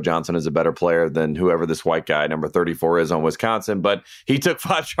 Markel Johnson is a better player than whoever this white guy, number 34, is on Wisconsin. But he took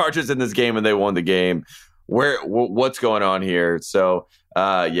 5 charges in this game and they won the game. What's going on here? So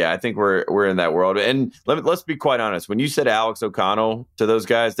I think we're in that world. And let's be quite honest. When you said Alex O'Connell to those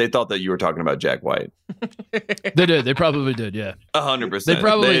guys, they thought that you were talking about Jack White. They did. They probably did. Yeah, 100%. They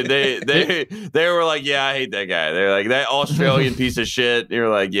probably they were like, yeah, I hate that guy. They're like, that Australian piece of shit. You're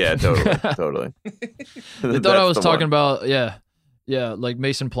like, yeah, totally. They thought I was talking about like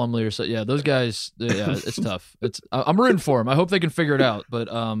Mason Plumlee or so. Yeah, those guys. Yeah, it's tough. I'm rooting for them. I hope they can figure it out. But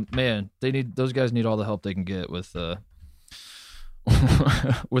man, those guys need all the help they can get with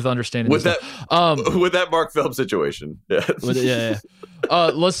with understanding with that Mark Phelps situation. Yeah.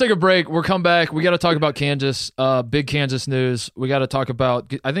 Let's take a break. We'll come back. We got to talk about Kansas. Big Kansas news. We got to talk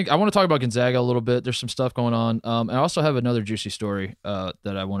about. I want to talk about Gonzaga a little bit. There's some stuff going on. And I also have another juicy story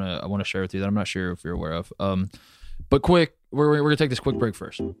that I want to share with you that I'm not sure if you're aware of. But quick, we're gonna take this quick break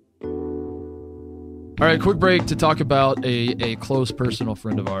first. All right, quick break to talk about a close personal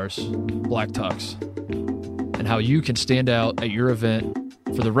friend of ours, Black Tux, and how you can stand out at your event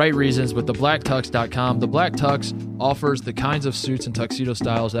for the right reasons with thebblacktux.com. The Black Tux offers the kinds of suits and tuxedo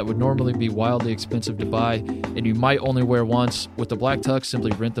styles that would normally be wildly expensive to buy and you might only wear once. With the Black Tux,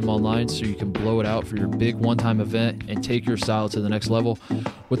 simply rent them online so you can blow it out for your big one-time event and take your style to the next level.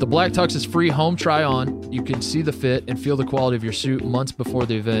 With the Black Tux's free home try-on, you can see the fit and feel the quality of your suit months before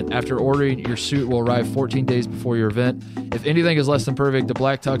the event. After ordering, your suit will arrive 14 days before your event. If anything is less than perfect, the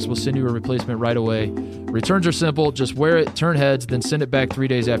Black Tux will send you a replacement right away. Returns are simple. Just wear it, turn heads, then send it back 3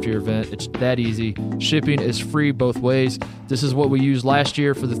 days after your event. It's that easy. Shipping is free both ways. This is what we used last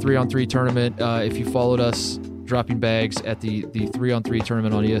year for the 3-on-3 tournament. If you followed us dropping bags at the 3-on-3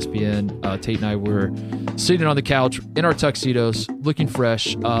 tournament on ESPN, Tate and I were sitting on the couch in our tuxedos, looking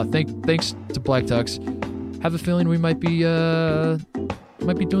fresh. Thanks to Black Tux. Have a feeling we might be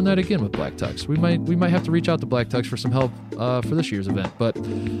doing that again with Black Tux. We might have to reach out to Black Tux for some help for this year's event, but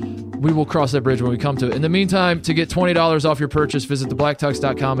we will cross that bridge when we come to it. In the meantime, to get $20 off your purchase, visit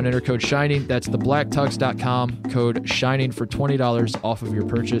thebblacktux.com and enter code SHINING. That's thebblacktux.com, code SHINING for $20 off of your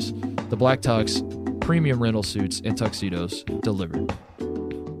purchase. The Black Tux, premium rental suits and tuxedos delivered.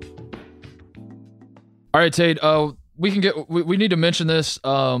 All right, Tate. We need to mention this.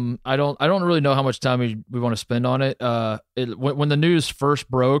 I don't really know how much time we want to spend on it. When the news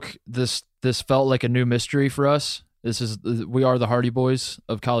first broke, this felt like a new mystery for us. We are the Hardy Boys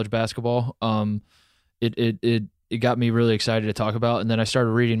of college basketball. It got me really excited to talk about, and then I started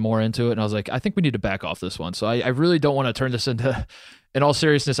reading more into it, and I was like, I think we need to back off this one. So I really don't want to turn this into, in all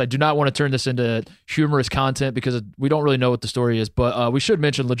seriousness, I do not want to turn this into humorous content because we don't really know what the story is. But we should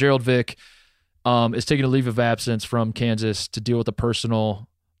mention LeGerald Vick is taking a leave of absence from Kansas to deal with a personal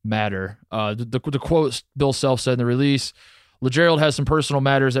matter. The quote Bill Self said in the release: LeGerald has some personal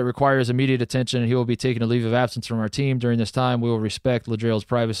matters that require his immediate attention, and he will be taking a leave of absence from our team during this time. We will respect LeGerald's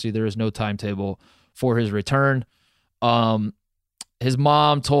privacy. There is no timetable for his return. His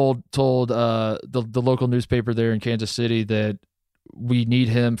mom told the local newspaper there in Kansas City that we need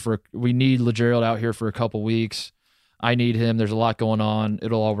LeGerald out here for a couple weeks. I need him. There's a lot going on.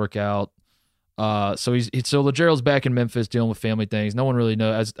 It'll all work out. So LeGerald's back in Memphis dealing with family things. No one really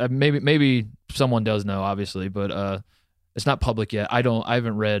knows. Maybe someone does know, obviously, but it's not public yet. I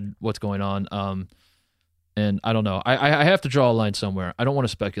haven't read what's going on. And I don't know. I have to draw a line somewhere. I don't want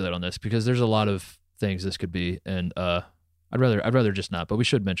to speculate on this because there's a lot of things this could be, and I'd rather just not. But we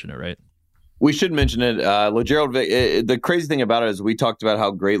should mention it, right? We should mention it. LeGerald Vick, the crazy thing about it is we talked about how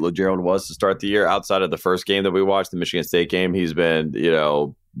great LeGerald was to start the year. Outside of the first game that we watched, the Michigan State game, he's been,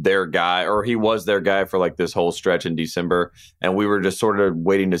 their guy, or he was their guy for like this whole stretch in December. And we were just sort of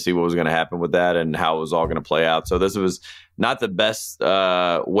waiting to see what was going to happen with that and how it was all going to play out. So this was not the best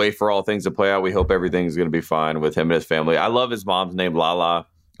way for all things to play out. We hope everything's going to be fine with him and his family. I love his mom's name, Lala.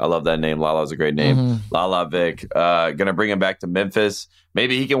 I love that name. Lala's a great name. Mm-hmm. Lala Vick. Going to bring him back to Memphis.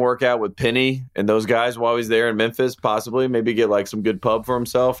 Maybe he can work out with Penny and those guys while he's there in Memphis, possibly. Maybe get like some good pub for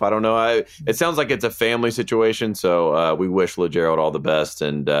himself. I don't know. It sounds like it's a family situation, so we wish LeGerald all the best.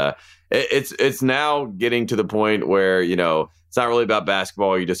 And it's now getting to the point where, it's not really about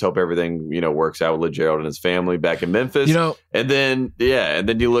basketball. You just hope everything, works out with LeGerald and his family back in Memphis. And then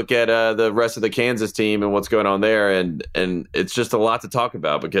you look at the rest of the Kansas team and what's going on there, and it's just a lot to talk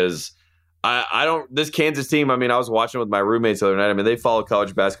about because this Kansas team, I was watching with my roommates the other night. They follow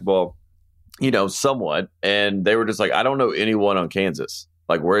college basketball, somewhat, and they were just like, I don't know anyone on Kansas.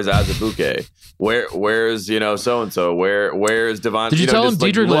 Like, where's Azubuike? Where's so and so? Where's Devon? Did you tell him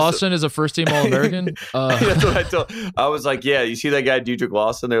Dedrick Lawson is a first team All-American? That's what I told. I was like, yeah, you see that guy Dedrick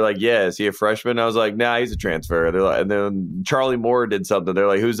Lawson? They're like, yeah, is he a freshman? I was like, nah, he's a transfer. They're like, and then Charlie Moore did something. They're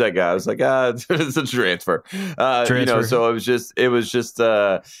like, who's that guy? I was like, it's a transfer. So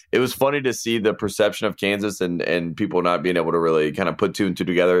it was funny to see the perception of Kansas and people not being able to really kind of put two and two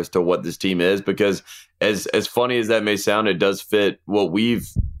together as to what this team is, because as funny as that may sound, it does fit what we've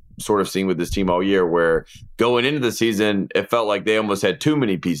sort of seen with this team all year, where going into the season, it felt like they almost had too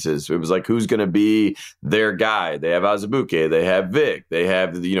many pieces. It was like, who's going to be their guy? They have Azubuike, they have Vic, they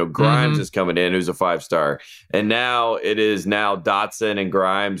have, Grimes is coming in, who's a 5-star. And now Dotson and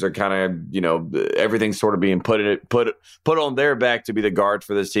Grimes are kind of, everything's sort of being put on their back to be the guards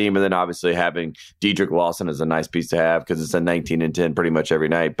for this team. And then obviously having Dedrick Lawson is a nice piece to have, because it's a 19 and 10 pretty much every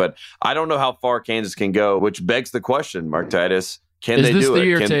night. But I don't know how far Kansas can go, which begs the question, Mark Titus. Can they do it?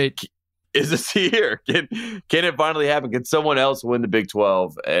 Year, Tate? Is this the year? Can it finally happen? Can someone else win the Big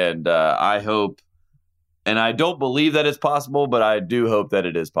 12? And I hope, and I don't believe that it's possible, but I do hope that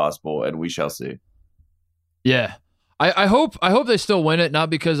it is possible, and we shall see. Yeah. I hope they still win it, not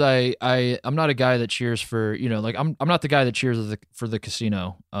because I'm not a guy that cheers for, I'm not the guy that cheers for the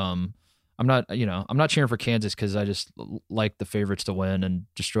casino. I'm not cheering for Kansas because I just like the favorites to win and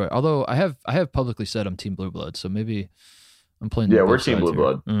destroy. Although I have publicly said I'm Team Blue Blood, so maybe I'm playing. Yeah, we're Team Blue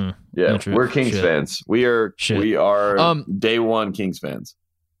Blood. Yeah, we're Kings fans. We are day one Kings fans.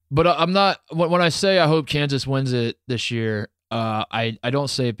 But I'm not. When I say I hope Kansas wins it this year, I don't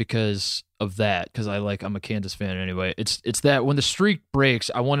say it because of that, because I'm a Kansas fan anyway. It's that when the streak breaks,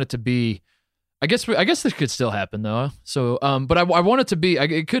 I want it to be. I guess this could still happen though. So, but I want it to be.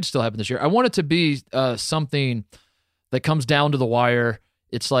 It could still happen this year. I want it to be something that comes down to the wire.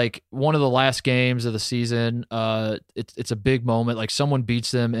 It's like one of the last games of the season. It's a big moment. Like someone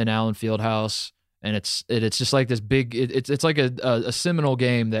beats them in Allen Fieldhouse, and it's just like this big. It's like a seminal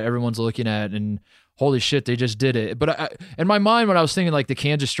game that everyone's looking at, and holy shit, they just did it. But in my mind, when I was thinking like the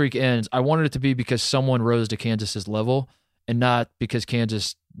Kansas streak ends, I wanted it to be because someone rose to Kansas's level, and not because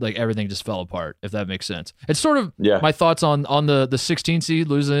Kansas everything just fell apart. If that makes sense. It's sort of my thoughts on the 16 seed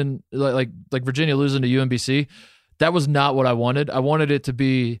losing, like Virginia losing to UMBC. That was not what I wanted. I wanted it to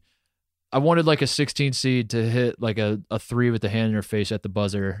be, I wanted like a 16 seed to hit like a 3 with the hand in their face at the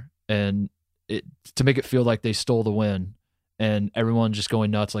buzzer, and to make it feel like they stole the win, and everyone just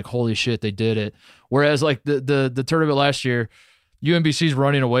going nuts like, holy shit, they did it. Whereas like the tournament last year, UMBC's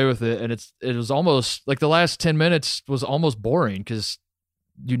running away with it, and it was almost like the last 10 minutes was almost boring because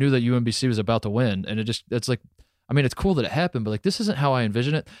you knew that UMBC was about to win, and it's like, I mean, it's cool that it happened, but like this isn't how I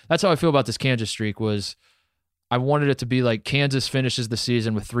envision it. That's how I feel about this Kansas streak. Was I wanted it to be like Kansas finishes the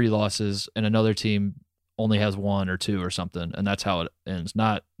season with 3 losses and another team only has 1 or 2 or something, and that's how it ends.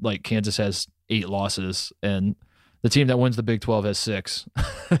 Not like Kansas has 8 losses and the team that wins the Big 12 has 6,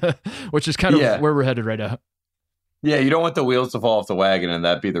 which is kind of where we're headed right now. Yeah, you don't want the wheels to fall off the wagon and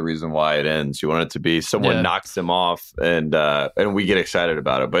that be the reason why it ends. You want it to be someone knocks them off and we get excited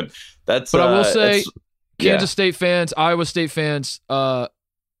about it. But that's. But I will say, Kansas State fans, Iowa State fans,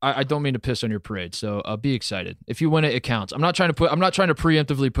 I don't mean to piss on your parade, so be excited. If you win it, it counts. I'm not trying to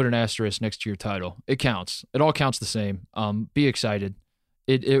preemptively put an asterisk next to your title. It counts. It all counts the same. Be excited.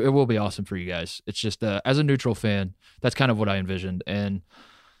 It will be awesome for you guys. It's just as a neutral fan, that's kind of what I envisioned, and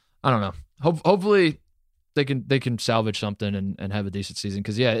I don't know. Hopefully they can salvage something and have a decent season,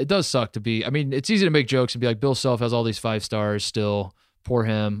 because it does suck to be. I mean, it's easy to make jokes and be like, Bill Self has all these 5 stars still. Poor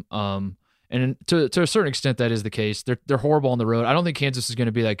him. And to a certain extent, that is the case. They're horrible on the road. I don't think Kansas is going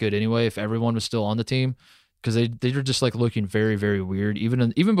to be that good anyway if everyone was still on the team, because they were just like looking very, very weird.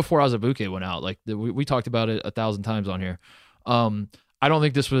 Even before Azubuike went out, like we talked about it 1,000 times on here. I don't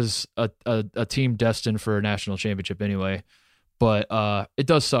think this was a team destined for a national championship anyway. But it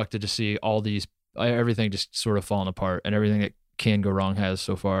does suck to just see everything just sort of falling apart, and everything that can go wrong has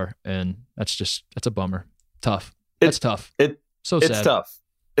so far, and that's a bummer. Tough. It's tough. Sad. It's tough.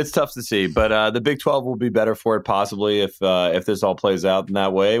 It's tough to see, but the Big 12 will be better for it possibly if this all plays out in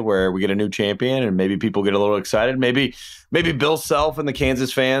that way, where we get a new champion and maybe people get a little excited. Maybe Bill Self and the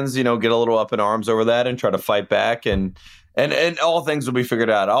Kansas fans, get a little up in arms over that and try to fight back, and all things will be figured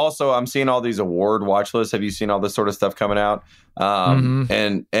out. Also, I'm seeing all these award watch lists. Have you seen all this sort of stuff coming out?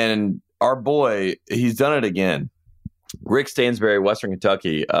 And our boy, he's done it again. Rick Stansbury, Western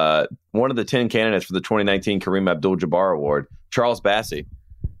Kentucky, one of the 10 candidates for the 2019 Kareem Abdul-Jabbar Award, Charles Bassey.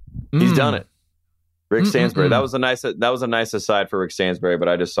 He's done it. Rick Stansbury. That was a nice aside for Rick Stansbury, but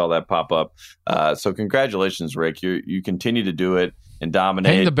I just saw that pop up. So congratulations, Rick. You continue to do it and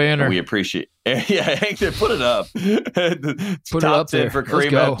dominate. Hang the banner. We appreciate Yeah, put it up. Put Top it up 10 there. for Let's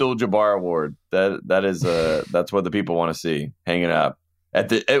Kareem go. Abdul-Jabbar Award. That is that's what the people want to see hanging up at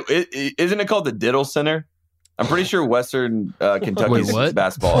the. Isn't it called the Diddle Center? I'm pretty sure Western Kentucky's Wait, what?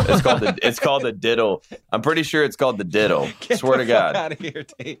 basketball. It's called the Diddle. I'm pretty sure it's called the Diddle. Swear to God. Out of here,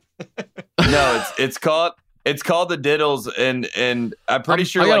 Tate. No, it's called the Diddles, and I'm pretty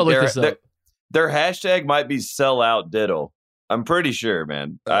sure I gotta like look this up. their hashtag might be sell out Diddle. I'm pretty sure,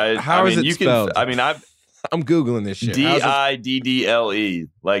 man. How is it you spelled? Can, I mean, I'm Googling this shit. Diddle,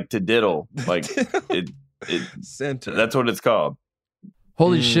 like to diddle, like it. Center. That's what it's called.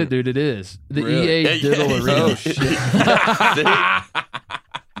 Holy shit, dude! It is the Really? EA Diddle Arena. Oh, shit.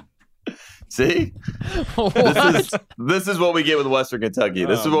 See? What? This is what we get with Western Kentucky.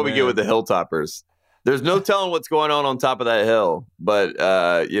 This is what we get with the Hilltoppers. There's no telling what's going on top of that hill, but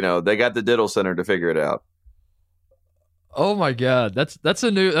they got the Diddle Center to figure it out. Oh my god, that's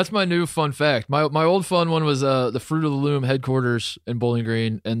my new fun fact. My old fun one was the Fruit of the Loom headquarters in Bowling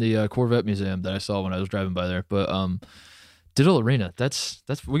Green and the Corvette Museum that I saw when I was driving by there. But Diddle Arena, that's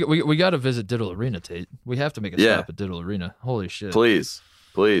we got to visit Diddle Arena, Tate. We have to make a stop at Diddle Arena. Holy shit! Please,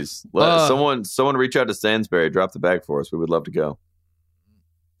 let someone reach out to Stansbury, drop the bag for us. We would love to go.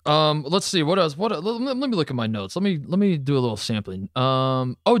 Let's see what else. Let me look at my notes. Let me do a little sampling.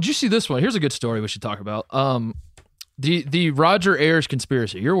 Did you see this one? Here's a good story we should talk about. The Roger Ayers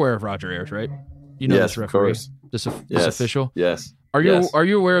conspiracy. You're aware of Roger Ayers, right? You know this referee. This official. Yes. Are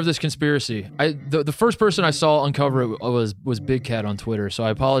you aware of this conspiracy? The first person I saw uncover it was Big Cat on Twitter. So I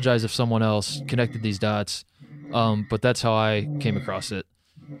apologize if someone else connected these dots. But that's how I came across it.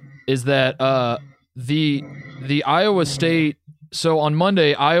 Is that the Iowa State? So on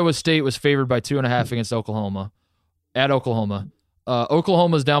Monday, Iowa State was favored by 2.5 against Oklahoma at Oklahoma.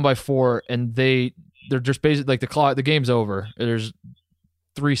 Oklahoma's down by 4, and they're just basically like the game's over. There's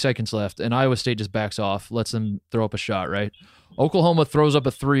 3 seconds left, and Iowa State just backs off, lets them throw up a shot, right? Oklahoma throws up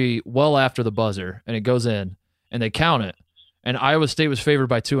a 3 well after the buzzer, and it goes in, and they count it. And Iowa State was favored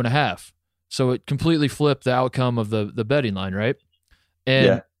by 2.5. So it completely flipped the outcome of the betting line, right?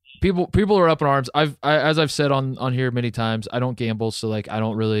 And people are up in arms. As I've said on here many times, I don't gamble, so like I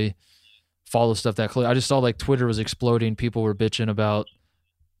don't really follow stuff that close. I just saw like Twitter was exploding. People were bitching about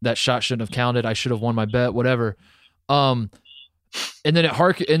that shot shouldn't have counted. I should have won my bet, whatever. And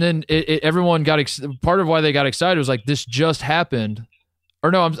then everyone got part of why they got excited was like this just happened.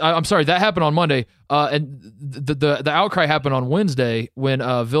 Or no, I'm sorry, that happened on Monday. And the outcry happened on Wednesday when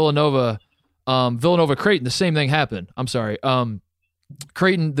Villanova Creighton, the same thing happened. I'm sorry.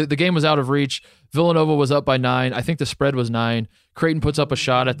 Creighton, the game was out of reach. Villanova was up by 9. I think the spread was 9. Creighton puts up a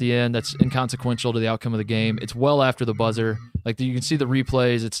shot at the end that's inconsequential to the outcome of the game. It's well after the buzzer. Like you can see the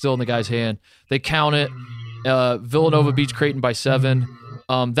replays. It's still in the guy's hand. They count it. Villanova beats Creighton by 7.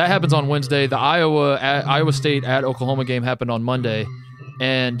 That happens on Wednesday. The Iowa State at Oklahoma game happened on Monday.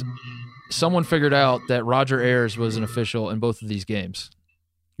 And someone figured out that Roger Ayers was an official in both of these games.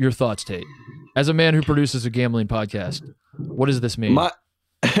 Your thoughts, Tate? As a man who produces a gambling podcast, what does this mean?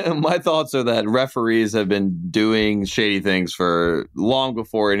 My thoughts are that referees have been doing shady things for long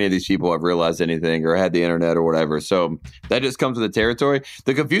before any of these people have realized anything or had the internet or whatever. So that just comes with the territory.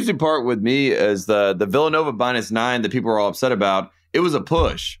 The confusing part with me is the Villanova -9 that people are all upset about. It was a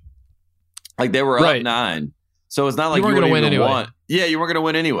push. Like they were up 9. So it's not like you weren't going to win anyway. Yeah, you weren't going to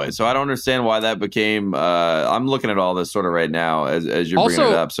win anyway. So I don't understand why that became. I'm looking at all this sort of right now as you're bringing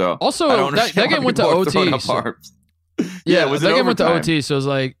it up. So also I don't that game went to OT. Yeah, that game went to OT. So it was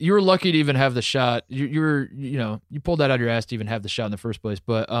like you were lucky to even have the shot. You pulled that out of your ass to even have the shot in the first place.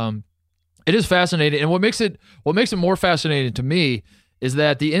 But it is fascinating, and what makes it more fascinating to me is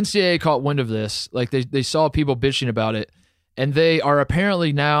that the NCAA caught wind of this. Like they saw people bitching about it, and they are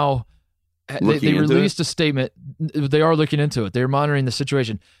apparently now. They released a statement. They are looking into it. They're monitoring the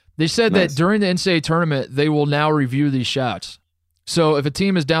situation. They said that during the NCAA tournament, they will now review these shots. So if a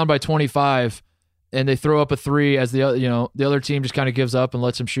team is down by 25 and they throw up a 3 as the other team just kind of gives up and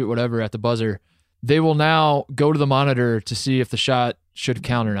lets them shoot whatever at the buzzer, they will now go to the monitor to see if the shot should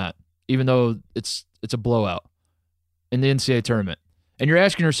count or not, even though it's a blowout in the NCAA tournament. And you're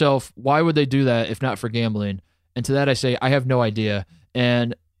asking yourself, why would they do that if not for gambling? And to that I say, I have no idea.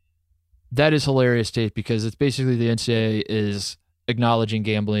 And that is hilarious, Tate, because it's basically the NCAA is acknowledging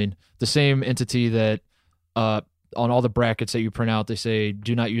gambling. The same entity that on all the brackets that you print out, they say,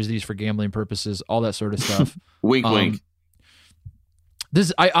 do not use these for gambling purposes, all that sort of stuff. Wink, wink.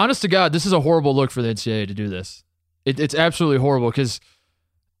 Honest to God, this is a horrible look for the NCAA to do this. It's absolutely horrible because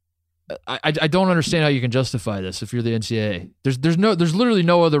I don't understand how you can justify this if you're the NCAA. There's literally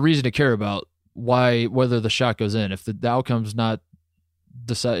no other reason to care about whether the shot goes in. If the outcome's not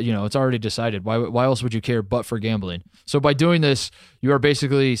decide, it's already decided. Why else would you care but for gambling? So by doing this, you are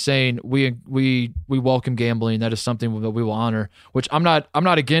basically saying we welcome gambling. That is something that we will honor, which I'm not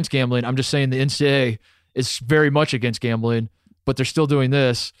against gambling. I'm just saying the NCAA is very much against gambling, but they're still doing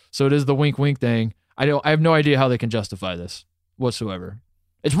this. So it is the wink wink thing. I have no idea how they can justify this whatsoever.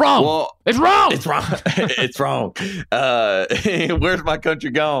 It's wrong. Well, it's wrong. It's wrong. It's wrong. Where's my country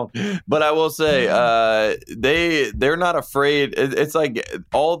gone? But I will say, they're not afraid. It's like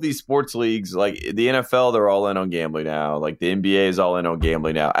all these sports leagues, like the NFL, they're all in on gambling now. Like the NBA is all in on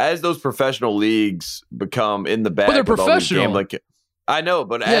gambling now. As those professional leagues become in the bag, but they're professional. I know,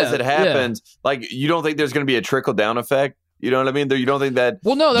 but as it happens, like you don't think there's going to be a trickle down effect. You know what I mean? You don't think that?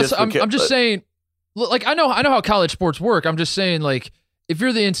 Well, no. I'm just saying. Like I know how college sports work. I'm just saying, like, if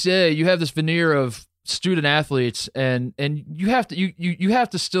you're the NCAA, you have this veneer of student athletes, and you have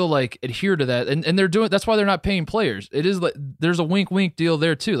to still like adhere to that, and they're doing. That's why they're not paying players. It is like there's a wink wink deal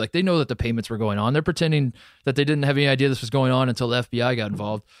there too. Like they know that the payments were going on. They're pretending that they didn't have any idea this was going on until the FBI got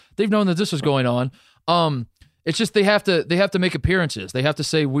involved. They've known that this was going on. It's just they have to make appearances. They have to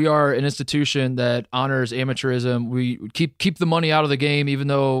say we are an institution that honors amateurism. We keep the money out of the game, even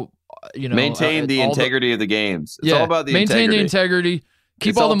though maintain the integrity of the games. It's all about the maintain integrity. The integrity.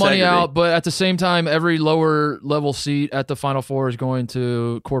 Keep all the money out, but at the same time, every lower level seat at the Final Four is going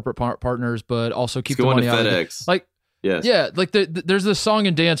to corporate partners, but also keep the money out. FedEx. Like, yes. Yeah, like there's this song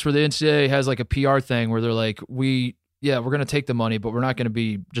and dance where the NCAA has like a PR thing where they're like, we're going to take the money, but we're not going to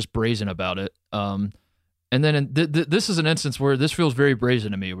be just brazen about it. And then this is an instance where this feels very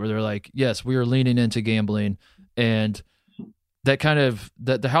brazen to me, where they're like, yes, we are leaning into gambling, and that kind of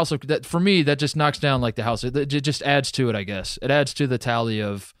the house of that for me, that just knocks down like the house. It just adds to it, I guess. It adds to the tally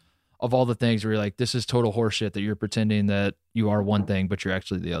of all the things where you're like, this is total horseshit that you're pretending that you are one thing, but you're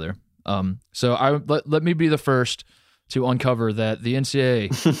actually the other. So let me be the first to uncover that the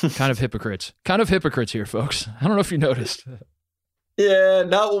NCAA kind of hypocrites here, folks. I don't know if you noticed. Yeah,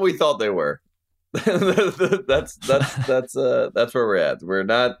 not what we thought they were. That's where we're at.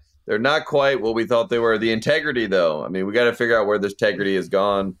 They're not quite what we thought they were. The integrity, though, I mean, we got to figure out where this integrity has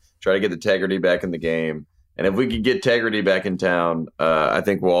gone, try to get the integrity back in the game. And if we could get integrity back in town, I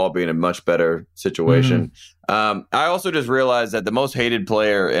think we'll all be in a much better situation. Mm-hmm. I also just realized that the most hated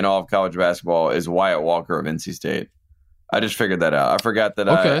player in all of college basketball is Wyatt Walker of NC State. I just figured that out. I forgot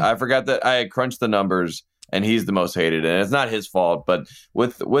that I had crunched the numbers, and he's the most hated. And it's not his fault, but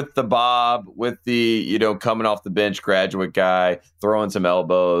with the Bob, with the, coming off the bench graduate guy, throwing some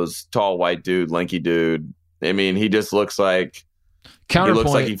elbows, tall white dude, lanky dude. I mean, he just looks like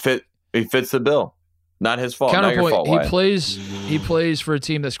he fits the bill. Not his fault. Not your fault. He plays for a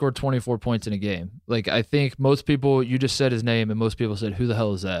team that scored 24 points in a game. Like, I think most people, you just said his name, and most people said, who the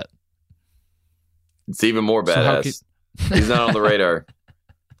hell is that? It's even more badass. He's not on the radar.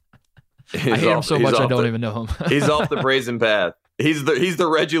 I hate him so much I don't even know him. He's off the brazen path. He's the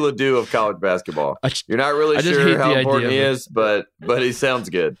Reggie Ledoux of college basketball. You're not really sure how important he is, but he sounds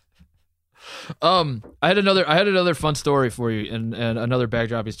good. I had another fun story for you, and another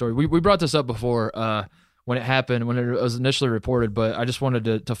backdropping story. We brought this up before when it happened, when it was initially reported, but I just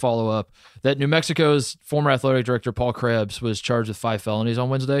wanted to follow up that New Mexico's former athletic director Paul Krebs was charged with 5 felonies on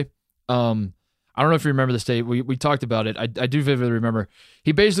Wednesday. I don't know if you remember the state. We talked about it. I do vividly remember.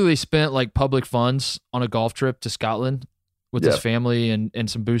 He basically spent like public funds on a golf trip to Scotland with his family and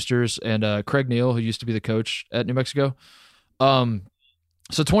some boosters and Craig Neal, who used to be the coach at New Mexico.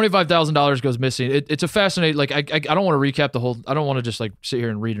 So $25,000 goes missing. It's a fascinating. Like I don't want to recap the whole. I don't want to just like sit here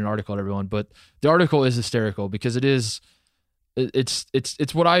and read an article to everyone, but the article is hysterical because it's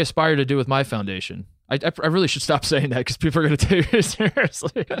what I aspire to do with my foundation. I really should stop saying that because people are going to take it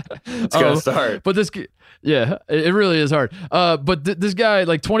seriously. It's going to start. But it really is hard. But this guy,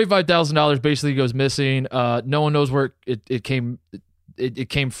 like $25,000 basically goes missing. No one knows where it came. It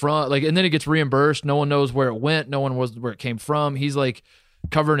came from. Like, and then it gets reimbursed. No one knows where it went. No one knows where it came from. He's like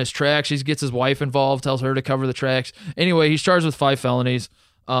covering his tracks. He gets his wife involved, tells her to cover the tracks. Anyway, he's charged with 5 felonies.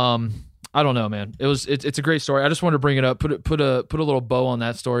 I don't know, man. It's a great story. I just wanted to bring it up. Put a little bow on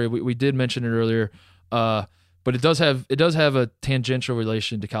that story. We did mention it earlier. But it does have a tangential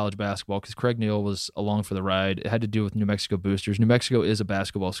relation to college basketball because Craig Neal was along for the ride. It had to do with New Mexico boosters. New Mexico is a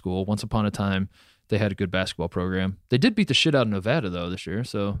basketball school. Once upon a time, they had a good basketball program. They did beat the shit out of Nevada though this year.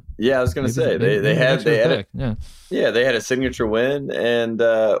 So yeah, I was going to say they had a signature win, and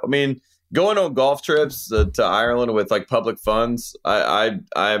I mean, going on golf trips to Ireland with like public funds, I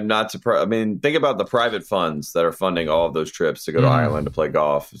am not surprised. I mean, think about the private funds that are funding all of those trips to go to Ireland to play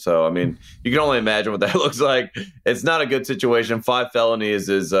golf. So, I mean, you can only imagine what that looks like. It's not a good situation. 5 felonies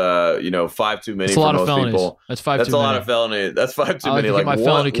is 5 too many. That's for a lot most of felonies. People. That's 5 That's too a many. lot of felony. That's 5 too I like many. to Like get my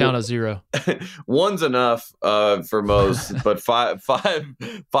felony count as 0. One's enough for most, but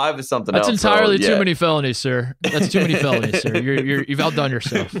five is something That's else. entirely too many felonies, sir. That's too many felonies, sir. You've outdone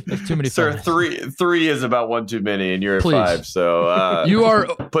yourself. That's too many Sir, felonies. three is about one too many, and you're at Please. 5. So You are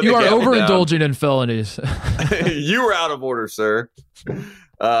put the gavel overindulging in felonies. down. You were out of order, sir.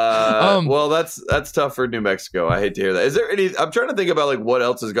 Well, that's tough for New Mexico. I hate to hear that. Is there any? I'm trying to think about like what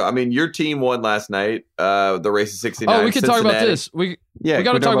else is going. I mean, your team won last night. The race is 69. Oh, we can talk about Cincinnati. this. We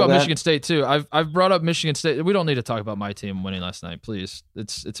got to talk about Michigan State too. I've brought up Michigan State. We don't need to talk about my team winning last night, please.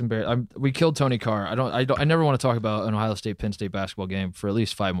 It's embarrassing. We killed Tony Carr. I never want to talk about an Ohio State Penn State basketball game for at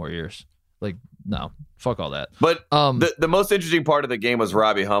least 5 more years. Like, no, fuck all that. But the most interesting part of the game was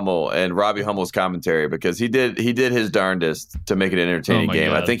Robbie Hummel and Robbie Hummel's commentary, because he did his darndest to make it an entertaining game.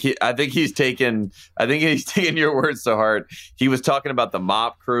 God. I think he's taken your words to heart. He was talking about the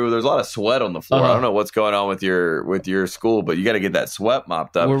mop crew. There's a lot of sweat on the floor. I don't know what's going on with your school, but you got to get that sweat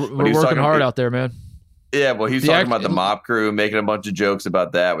mopped up. We're working hard out there, man. Yeah, well, he was talking about the mop crew, making a bunch of jokes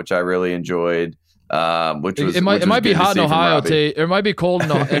about that, which I really enjoyed. It might be hot in Ohio, Tate. It might be cold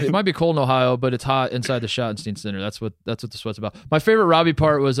in it might be cold in Ohio, but it's hot inside the Schottenstein Center. That's what the sweat's about. My favorite Robbie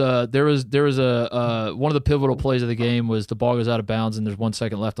part was there was a one of the pivotal plays of the game was the ball goes out of bounds and there's 1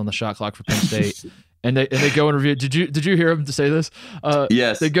 second left on the shot clock for Penn State. And they go and review. Did you hear him say this?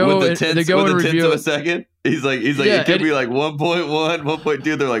 Yes. They go with the they go and review of a second. He's like it could be like 1.1,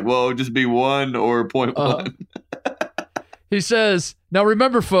 1.2. They're like, well, just be 1 or 0.1. He says, now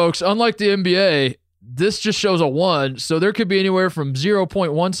remember, folks, unlike the NBA, this just shows a 1, so there could be anywhere from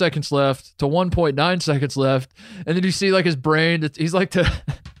 0.1 seconds left to 1.9 seconds left. And then you see like his brain. He's like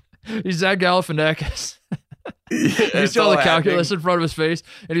he's Zach Galifianakis. You see all the calculus in front of his face,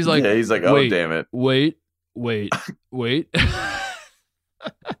 and he's like, oh, damn it. Wait.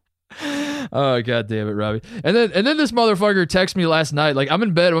 Oh, god damn it, Robbie. And then this motherfucker texts me last night. Like, I'm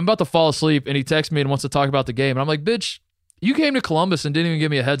in bed, I'm about to fall asleep, and he texts me and wants to talk about the game. And I'm like, bitch, you came to Columbus and didn't even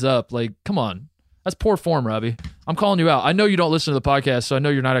give me a heads up. Like, come on. That's poor form, Robbie. I'm calling you out. I know you don't listen to the podcast, so I know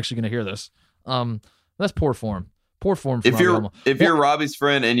you're not actually going to hear this. That's poor form. Poor form. If you're Robbie's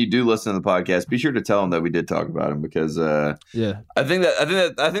friend and you do listen to the podcast, be sure to tell him that we did talk about him, because I think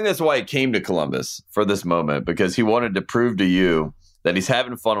that's why he came to Columbus for this moment, because he wanted to prove to you that he's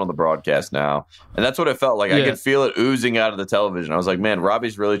having fun on the broadcast now. And that's what it felt like. Yeah. I could feel it oozing out of the television. I was like, man,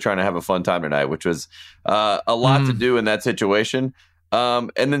 Robbie's really trying to have a fun time tonight, which was a lot to do in that situation.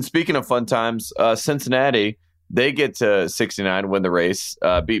 And then speaking of fun times, Cincinnati, they get to 69, win the race,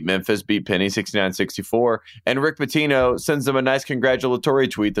 beat Memphis, beat Penny 69-64. And Rick Pitino sends them a nice congratulatory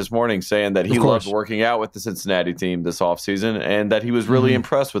tweet this morning saying that he loved working out with the Cincinnati team this offseason and that he was really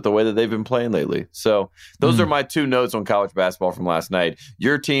impressed with the way that they've been playing lately. So those are my 2 notes on college basketball from last night.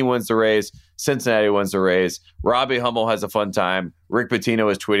 Your team wins the race. Cincinnati wins the race. Robbie Hummel has a fun time. Rick Pitino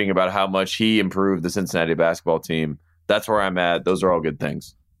is tweeting about how much he improved the Cincinnati basketball team. That's where I'm at. Those are all good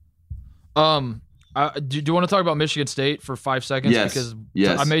things. Do you want to talk about Michigan State for 5 seconds? Yes. Because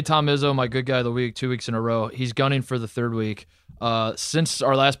yes. I made Tom Izzo my good guy of the week 2 weeks in a row. He's gunning for the 3rd week. Since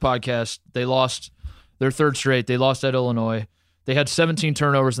our last podcast, they lost their 3rd straight. They lost at Illinois. They had 17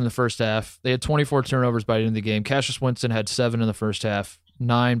 turnovers in the first half. They had 24 turnovers by the end of the game. Cassius Winston had 7 in the first half,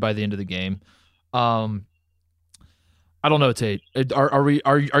 9 by the end of the game. I don't know, Tate. Are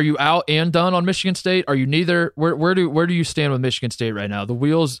you out and done on Michigan State? Are you neither? Where do you stand with Michigan State right now? The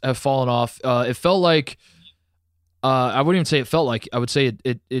wheels have fallen off. It felt like I wouldn't even say it felt like. I would say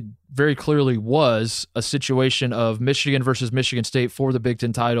it very clearly was a situation of Michigan versus Michigan State for the Big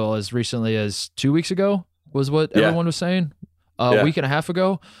Ten title as recently as 2 weeks ago was what everyone was saying. A week and a half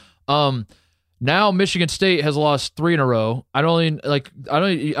ago. Now Michigan State has lost 3 in a row. I don't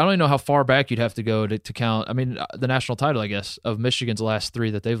even know how far back you'd have to go to count. I mean, the national title, I guess, of Michigan's last 3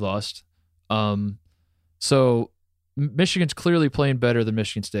 that they've lost. So Michigan's clearly playing better than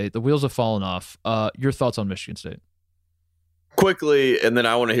Michigan State. The wheels have fallen off. Your thoughts on Michigan State? Quickly, and then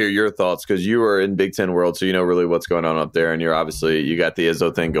I want to hear your thoughts because you are in Big Ten world, so you know really what's going on up there, and you got the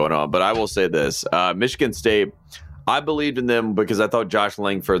Izzo thing going on. But I will say this: Michigan State, I believed in them because I thought Josh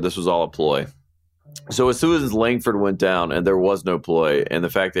Langford, this was all a ploy. So as soon as Langford went down and there was no ploy, and the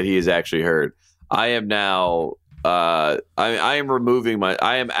fact that he is actually hurt, I am now I am removing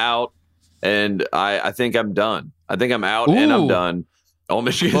I am out, and I think I'm done. I think I'm out and I'm done. All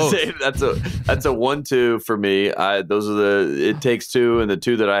Michigan Both. State. That's a 1-2 for me. Those are it takes two, and the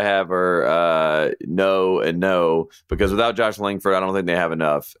two that I have are no and no, because without Josh Langford, I don't think they have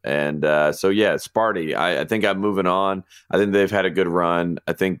enough. And so yeah, Sparty. I think I'm moving on. I think they've had a good run.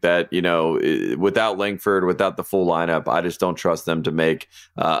 I think that without Langford, without the full lineup, I just don't trust them to make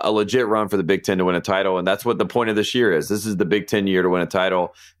a legit run for the Big Ten to win a title. And that's what the point of this year is. This is the Big Ten year to win a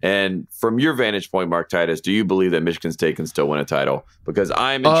title. And from your vantage point, Mark Titus, do you believe that Michigan State can still win a title? Because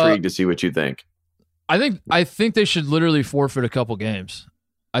I'm intrigued to see what you think. I think they should literally forfeit a couple games.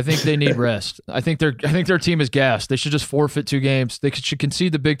 I think they need rest. I think their team is gassed. They should just forfeit 2 games. They should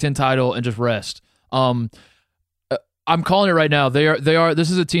concede the Big Ten title and just rest. I'm calling it right now. They are. This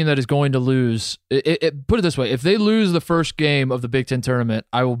is a team that is going to lose. Put it this way: if they lose the first game of the Big Ten tournament,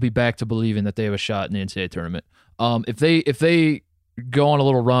 I will be back to believing that they have a shot in the NCAA tournament. If they go on a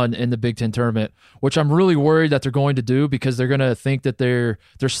little run in the Big Ten tournament, which I'm really worried that they're going to do, because they're going to think that they're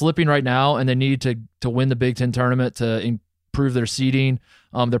slipping right now and they need to win the Big Ten tournament to improve their seeding.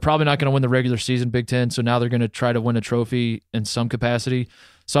 They're probably not going to win the regular season Big Ten, so now they're going to try to win a trophy in some capacity.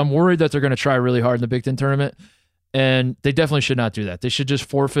 So I'm worried that they're going to try really hard in the Big Ten tournament, and they definitely should not do that. They should just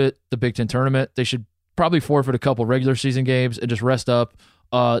forfeit the Big Ten tournament. They should probably forfeit a couple regular season games and just rest up.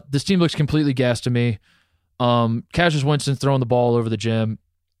 This team looks completely gassed to me. Cassius Winston's throwing the ball all over the gym.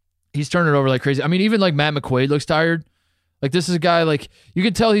 He's turning it over like crazy. I mean, even like Matt McQuaid looks tired. Like, this is a guy, like, you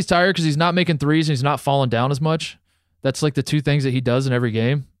can tell he's tired because he's not making threes and he's not falling down as much. That's like the 2 things that he does in every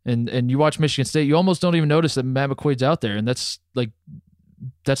game. And you watch Michigan State, you almost don't even notice that Matt McQuaid's out there. And that's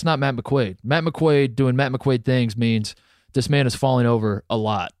not Matt McQuaid. Matt McQuaid doing Matt McQuaid things means this man is falling over a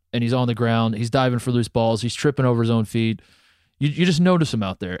lot. And he's on the ground. He's diving for loose balls. He's tripping over his own feet. You just notice him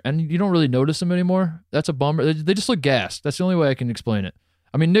out there, and you don't really notice him anymore. That's a bummer. They just look gassed. That's the only way I can explain it.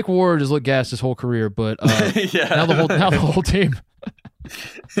 I mean, Nick Ward has looked gassed his whole career, but now the whole team,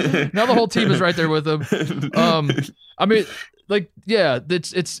 now the whole team is right there with him. I mean, like, yeah,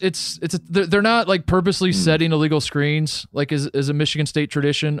 they're not like purposely setting illegal screens like is a Michigan State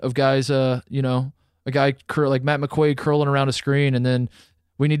tradition of guys. A guy like Matt McQuaid curling around a screen, and then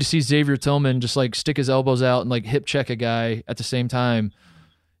we need to see Xavier Tillman just like stick his elbows out and like hip check a guy at the same time.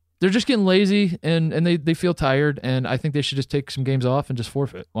 They're just getting lazy and they feel tired, and I think they should just take some games off and just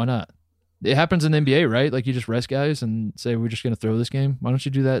forfeit. Why not? It happens in the NBA, right? Like, you just rest guys and say, we're just going to throw this game. Why don't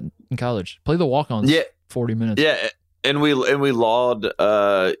you do that in college? Play the walk-ons 40 minutes. Yeah, and we laud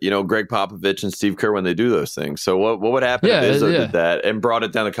Greg Popovich and Steve Kerr when they do those things. So what would happen if Izzo did that and brought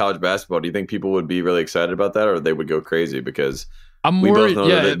it down to college basketball? Do you think people would be really excited about that, or they would go crazy? Because I'm worried. Both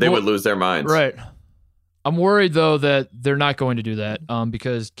know that they would lose their minds. Right. I'm worried, though, that they're not going to do that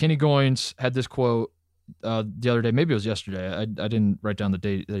because Kenny Goins had this quote the other day. Maybe it was yesterday. I didn't write down the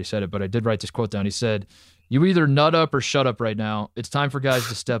date that he said it, but I did write this quote down. He said, "You either nut up or shut up right now. It's time for guys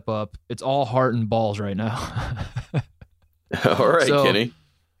to step up. It's all heart and balls right now." All right, so, Kenny.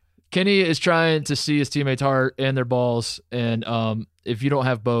 Kenny is trying to see his teammates' heart and their balls, and if you don't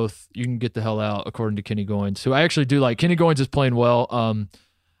have both, you can get the hell out, according to Kenny Goins, who I actually do like. Kenny Goins is playing well.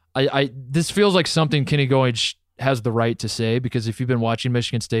 This feels like something Kenny Goins has the right to say, because if you've been watching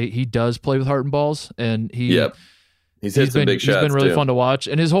Michigan State, he does play with heart and balls, and he's hit some big shots. He's been really fun to watch,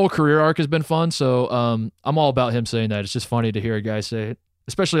 and his whole career arc has been fun. So I'm all about him saying that. It's just funny to hear a guy say it,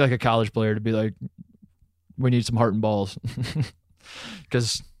 especially like a college player, to be like, "We need some heart and balls,"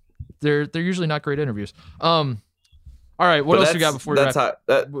 because they're usually not great interviews. All right, what else you got before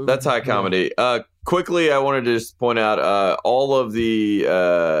that's high comedy. Quickly, I wanted to just point out all of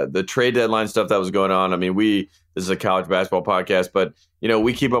the trade deadline stuff that was going on. I mean, this is a college basketball podcast, but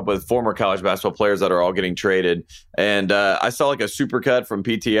we keep up with former college basketball players that are all getting traded. And I saw like a supercut from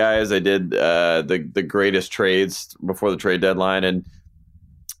PTI as they did the greatest trades before the trade deadline. And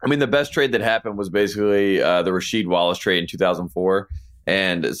I mean, the best trade that happened was basically the Rasheed Wallace trade in 2004.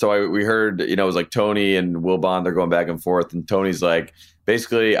 And so we heard, it was like Tony and Wilbon, they're going back and forth. And Tony's like,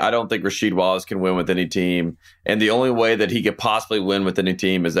 basically, I don't think Rasheed Wallace can win with any team. And the only way that he could possibly win with any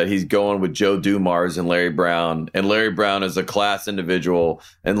team is that he's going with Joe Dumars and Larry Brown. And Larry Brown is a class individual.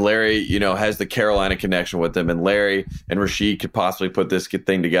 And Larry, has the Carolina connection with him. And Larry and Rasheed could possibly put this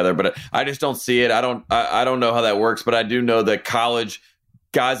thing together. But I just don't see it. I don't know how that works. But I do know that college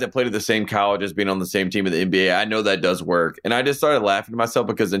guys that played at the same college as being on the same team in the NBA, I know that does work. And I just started laughing to myself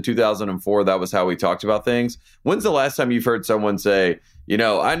because in 2004, that was how we talked about things. When's the last time you've heard someone say,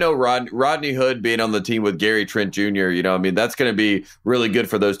 I know Rodney Hood being on the team with Gary Trent Jr., that's going to be really good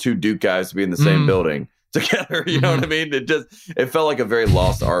for those two Duke guys to be in the same building. together. You know what I mean? It felt like a very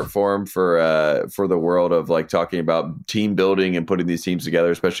lost art form for the world of like talking about team building and putting these teams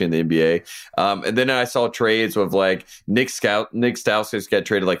together, especially in the NBA. And then I saw trades with like Nick Stauskas got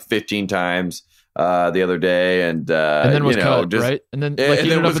traded like 15 times the other day, and then was cut, right? And then like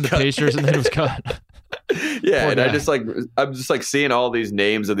he ended up in the Pacers, and then it was cut. Yeah, Poor and guy. I'm just like seeing all these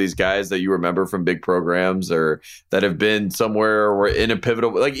names of these guys that you remember from big programs or that have been somewhere or in a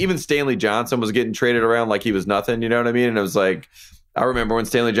pivotal, like even Stanley Johnson was getting traded around like he was nothing, you know what I mean? And it was like, I remember when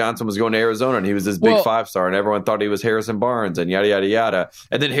Stanley Johnson was going to Arizona and he was this big 5-star and everyone thought he was Harrison Barnes and yada, yada, yada.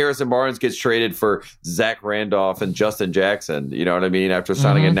 And then Harrison Barnes gets traded for Zach Randolph and Justin Jackson, you know what I mean? After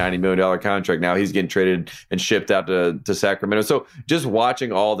signing a $90 million contract, now he's getting traded and shipped out to Sacramento. So just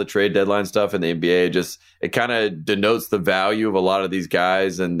watching all the trade deadline stuff in the NBA, it kind of denotes the value of a lot of these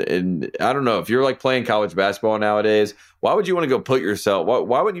guys. And I don't know, if you're like playing college basketball nowadays, why would you want to go put yourself,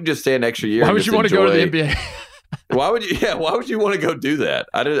 why wouldn't you just stay an extra year? Why would you want to go to the NBA? Why would you want to go do that?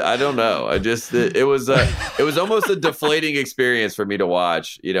 I don't know. It was almost a deflating experience for me to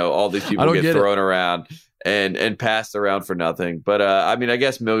watch, you know, all these people get thrown around and passed around for nothing. But I mean, I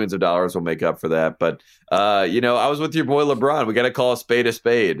guess millions of dollars will make up for that. But you know, I was with your boy LeBron. We got to call a spade,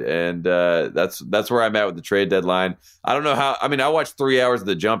 and that's where I'm at with the trade deadline. I don't know how. I mean, I watched 3 hours of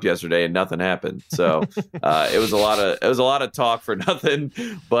The Jump yesterday, and nothing happened. So it was a lot of talk for nothing.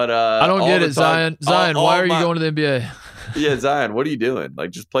 But I don't get it, Zion. Why are you going to the NBA? Yeah, Zion, what are you doing?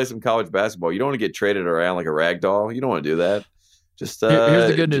 Like, just play some college basketball. You don't want to get traded around like a rag doll. You don't want to do that. Just here's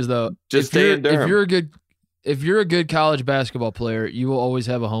the good news, though. Just stay in Durham. If you're a good college basketball player, you will always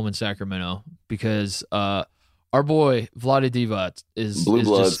have a home in Sacramento because our boy Vlade Divac is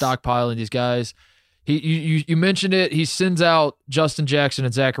just stockpiling these guys. You mentioned it. He sends out Justin Jackson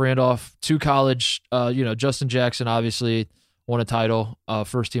and Zach Randolph to college. Justin Jackson obviously won a title,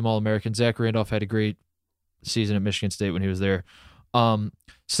 first team All-American. Zach Randolph had a great season at Michigan State when he was there.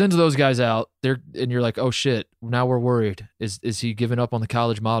 Sends those guys out there, and you're like, oh shit, now we're worried. Is he giving up on the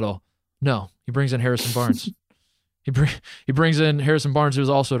college model? No, he brings in Harrison Barnes. He brings in Harrison Barnes, who was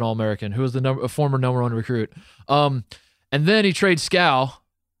also an All-American, who was a former number 1 recruit. And then he trades Scal,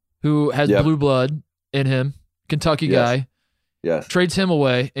 who has blue blood in him, Kentucky guy. Yes. Trades him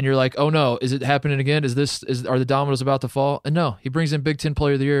away, and you're like, oh no, is it happening again? Are the dominoes about to fall? And no, he brings in Big Ten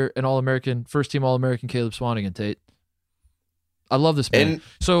Player of the Year and All-American, first team All-American Caleb Swanigan, Tate. I love this man. And,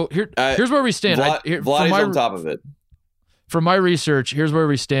 so here's where we stand. Vladdy's on top of it. From my research, here's where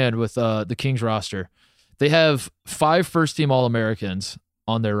we stand with the Kings roster. They have 5 first-team All-Americans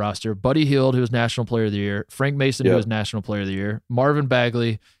on their roster. Buddy Hield, who was National Player of the Year. Frank Mason, who was National Player of the Year. Marvin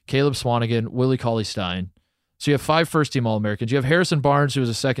Bagley, Caleb Swanigan, Willie Cauley-Stein. So you have 5 first-team All-Americans. You have Harrison Barnes, who was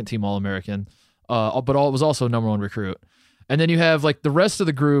a second-team All-American, but was also a number 1 recruit. And then you have like the rest of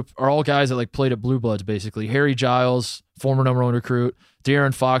the group are all guys that like played at Blue Bloods, basically. Harry Giles, former number 1 recruit.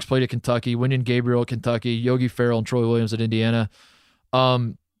 De'Aaron Fox played at Kentucky. Wenyen Gabriel at Kentucky. Yogi Ferrell and Troy Williams at Indiana.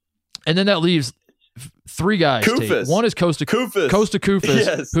 And then that leaves 3 guys. One is Kosta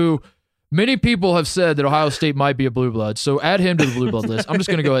Koufos, who many people have said that Ohio State might be a Blue Blood. So add him to the Blue Blood list. I'm just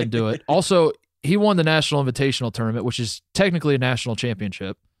going to go ahead and do it. Also, he won the National Invitational Tournament, which is technically a national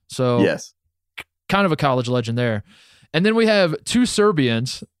championship. So kind of a college legend there. And then we have 2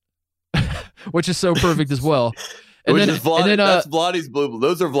 Serbians, which is so perfect as well. And that's Vladdy's blue blood.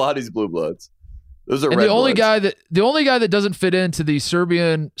 Those are Vladdy's blue bloods. Those are red the only bloods. the only guy that doesn't fit into the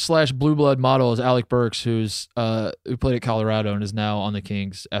Serbian / blue blood model is Alec Burks, who played at Colorado and is now on the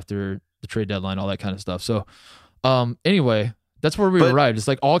Kings after the trade deadline, all that kind of stuff. So anyway, that's where we were right. It's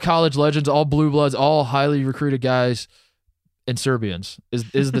like all college legends, all blue bloods, all highly recruited guys. And Serbians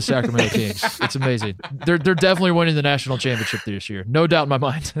is the Sacramento Kings. It's amazing. They're definitely winning the national championship this year, no doubt in my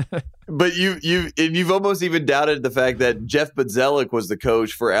mind. But you've almost even doubted the fact that Jeff Bzdelik was the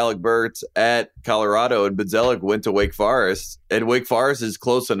coach for Alec Burks at Colorado, and Bzdelik went to Wake Forest, and Wake Forest is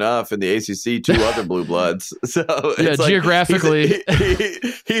close enough in the ACC to other blue bloods. So it's geographically,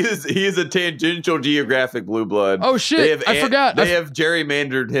 he is a tangential geographic blue blood. Oh shit! I forgot. They have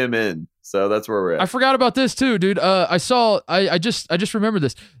gerrymandered him in. So that's where we're at. I forgot about this too, dude. I just remembered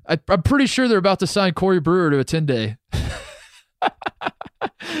this. I'm pretty sure they're about to sign Corey Brewer to a 10-day.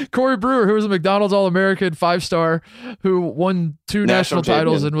 Corey Brewer, who was a McDonald's All-American 5-star, who won 2 national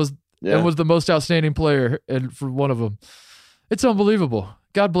titles and was the most outstanding player and for one of them. It's unbelievable.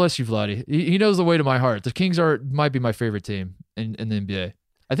 God bless you, Vladdy. He knows the way to my heart. The Kings might be my favorite team in the NBA.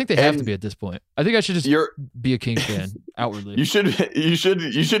 I think they have to be at this point. I think I should just be a Kings fan outwardly. You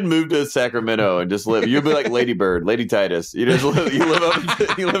should move to Sacramento and just live. You'll be like Lady Bird, Lady Titus. You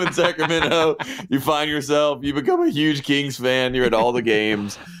live in Sacramento. You find yourself. You become a huge Kings fan. You're at all the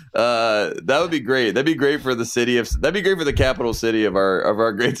games. That would be great. That'd be great for the city of. That'd be great for the capital city of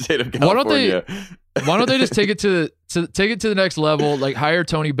our great state of California. Why don't they just take it to the next level? Like hire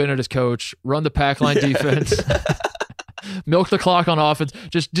Tony Bennett as coach, run the pack line defense, milk the clock on offense.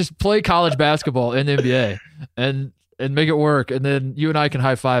 Just play college basketball in the NBA and make it work. And then you and I can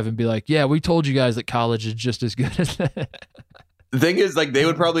high five and be like, yeah, we told you guys that college is just as good as that. The thing is, like, they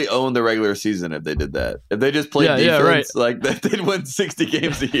would probably own the regular season if they did that. If they just played defense, like that, they'd win 60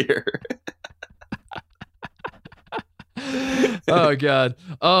 games a year. Oh God.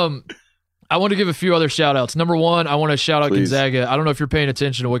 I want to give a few other shout outs. Number one, I want to shout out Gonzaga. I don't know if you're paying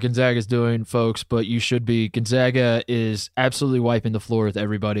attention to what Gonzaga is doing, folks, but you should be. Gonzaga is absolutely wiping the floor with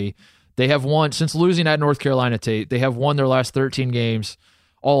everybody. They have won since losing at North Carolina Tate. They have won their last 13 games,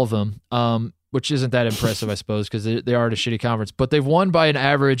 all of them. Which isn't that impressive, I suppose, because they are at a shitty conference. But they've won by an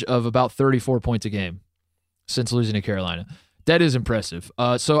average of about 34 points a game since losing to Carolina. That is impressive.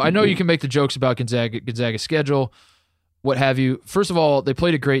 So I know you can make the jokes about Gonzaga's schedule, what have you. First of all, they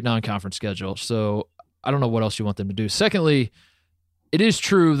played a great non-conference schedule, so I don't know what else you want them to do. Secondly, it is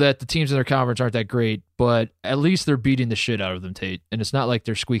true that the teams in their conference aren't that great, but at least they're beating the shit out of them, Tate. And it's not like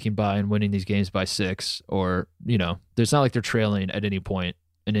they're squeaking by and winning these games by 6 or, it's not like they're trailing at any point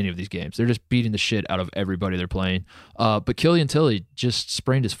in any of these games. They're just beating the shit out of everybody they're playing. But Killian Tilly just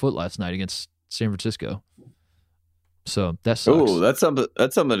sprained his foot last night against San Francisco. So that sucks. Oh, that's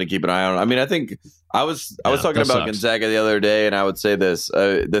something to keep an eye on. I mean, I think I was talking about Gonzaga the other day, and I would say this: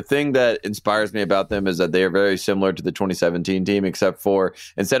 the thing that inspires me about them is that they are very similar to the 2017 team, except for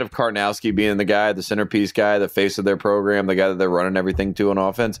instead of Karnowski being the guy, the centerpiece guy, the face of their program, the guy that they're running everything to on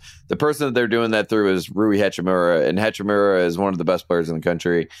offense, the person that they're doing that through is Rui Hachimura, and Hachimura is one of the best players in the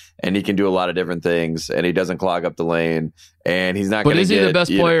country, and he can do a lot of different things, and he doesn't clog up the lane, and he's not. But is he the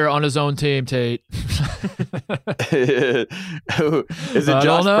best player on his own team, Tate? Is it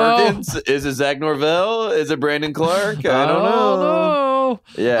Josh Perkins? Is it Zach Norvell? Is it Brandon Clark? I don't know.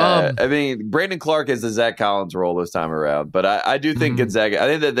 Yeah, I mean, Brandon Clark is the Zach Collins role this time around, but I do think Gonzaga. I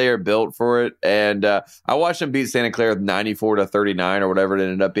think that they are built for it, and I watched them beat Santa Clara 94-39 or whatever it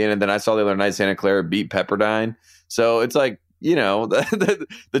ended up being, and then I saw the other night Santa Clara beat Pepperdine. So it's like, the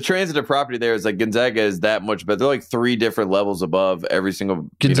transitive property there is like Gonzaga is that much better. They're like 3 different levels above every single.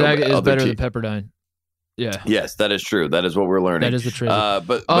 Gonzaga is better than Pepperdine. Yeah. Yes, that is true. That is what we're learning. That is the transitive.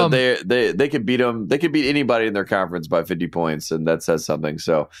 But they could beat them. They could beat anybody in their conference by 50 points, and that says something.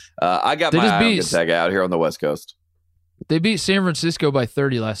 So I got my eye on Gonzaga out here on the West Coast. They beat San Francisco by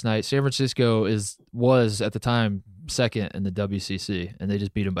 30 last night. San Francisco was at the time second in the WCC, and they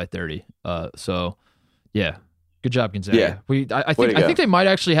just beat them by 30. So yeah. Good job, Gonzaga. Yeah. I think they might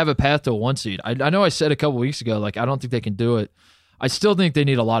actually have a path to a 1 seed. I know I said a couple weeks ago, like, I don't think they can do it. I still think they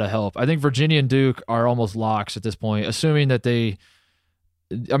need a lot of help. I think Virginia and Duke are almost locks at this point, assuming that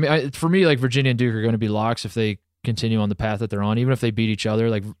for me, like, Virginia and Duke are going to be locks if they continue on the path that they're on, even if they beat each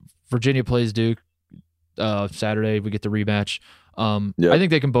other. Like, Virginia plays Duke Saturday. We get the rematch. I think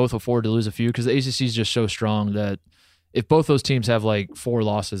they can both afford to lose a few because the ACC is just so strong that if both those teams have like 4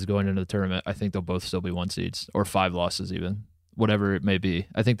 losses going into the tournament, I think they'll both still be 1 seeds or 5 losses even, whatever it may be.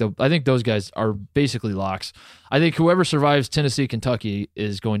 I think those guys are basically locks. I think whoever survives Tennessee, Kentucky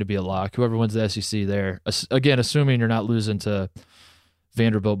is going to be a lock. Whoever wins the SEC there, again, assuming you're not losing to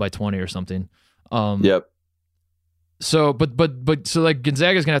Vanderbilt by 20 or something. Yep. So, so like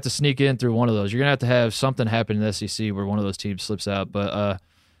Gonzaga's gonna have to sneak in through one of those. You're gonna have something happen in the SEC where one of those teams slips out. But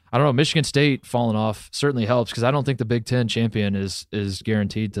I don't know. Michigan State falling off certainly helps because I don't think the Big Ten champion is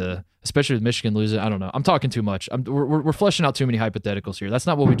guaranteed to, especially with Michigan losing. I don't know. I'm talking too much. We're fleshing out too many hypotheticals here. That's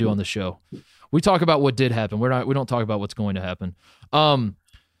not what we do on the show. We talk about what did happen. We don't talk about what's going to happen.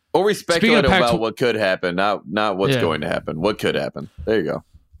 Or we speculate about what could happen, not what's going to happen. What could happen? There you go.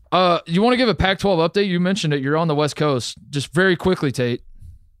 You want to give a Pac-12 update? You mentioned it. You're on the West Coast. Just very quickly, Tate.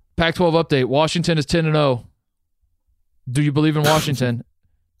 Pac-12 update. Washington is 10-0. Do you believe in Washington?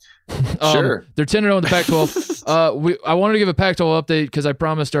 Sure. They're 10-0 in the Pac-12. I wanted to give a Pac-12 update because I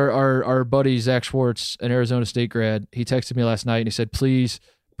promised our buddy Zach Schwartz, an Arizona State grad, he texted me last night and he said, please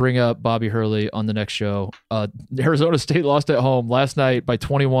bring up Bobby Hurley on the next show. Arizona State lost at home last night by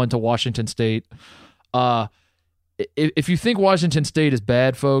 21 to Washington State. If you think Washington State is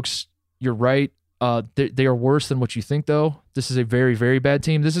bad, folks, you're right. They are worse than what you think, though. This is a very, very bad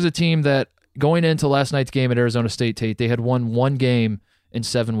team. This is a team that, going into last night's game at Arizona State, Tate, they had won 1 game in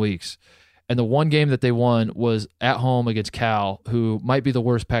 7 weeks. And the one game that they won was at home against Cal, who might be the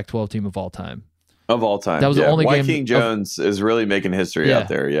worst Pac-12 team of all time. Of all time. That was the only game. King Jones is really making history out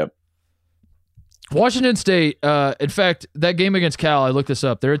there. Yep. Washington State, in fact, that game against Cal, I looked this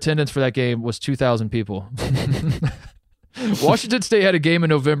up. Their attendance for that game was 2,000 people. Washington State had a game in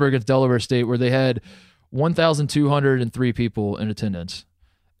November against Delaware State where they had 1,203 people in attendance.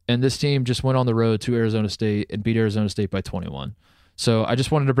 And this team just went on the road to Arizona State and beat Arizona State by 21. So I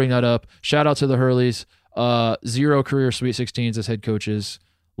just wanted to bring that up. Shout out to the Hurleys. 0 career Sweet 16s as head coaches.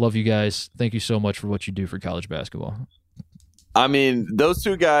 Love you guys. Thank you so much for what you do for college basketball. I mean, those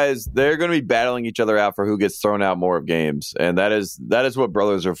two guys, they're going to be battling each other out for who gets thrown out more of games. And that is what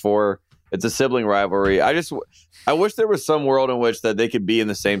brothers are for. It's a sibling rivalry. I wish there was some world in which that they could be in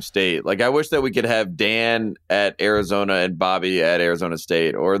the same state. Like, I wish that we could have Dan at Arizona and Bobby at Arizona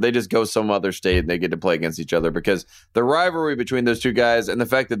State, or they just go some other state and they get to play against each other, because the rivalry between those two guys and the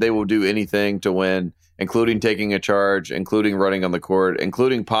fact that they will do anything to win, including taking a charge, including running on the court,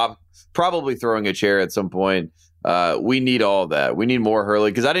 including probably throwing a chair at some point. We need all of that. We need more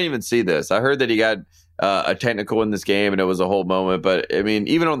Hurley, because I didn't even see this. I heard that he got a technical in this game, and it was a whole moment. But I mean,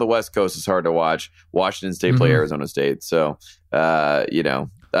 even on the West Coast, it's hard to watch Washington State play Arizona State. So,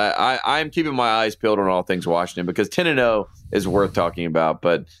 I'm keeping my eyes peeled on all things Washington, because 10-0 is worth talking about.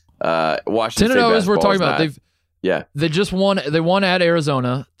 But Washington 10-0 is worth talking about. They just won. They won at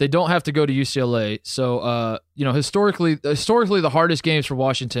Arizona. They don't have to go to UCLA. So, historically, the hardest games for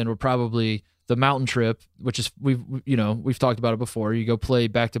Washington were probably the mountain trip, which is we've talked about it before. You go play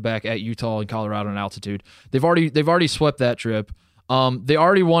back to back at Utah and Colorado in altitude. They've already swept that trip. They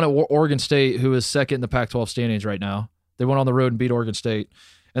already won at Oregon State, who is second in the Pac-12 standings right now. They went on the road and beat Oregon State,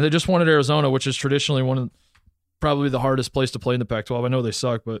 and they just won at Arizona, which is traditionally probably the hardest place to play in the Pac-12. I know they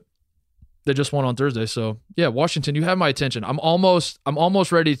suck, but they just won on Thursday. So yeah, Washington, you have my attention. I'm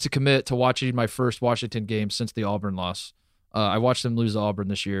almost ready to commit to watching my first Washington game since the Auburn loss. I watched them lose to Auburn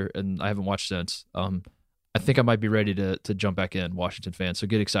this year, and I haven't watched since. I think I might be ready to jump back in, Washington fans. So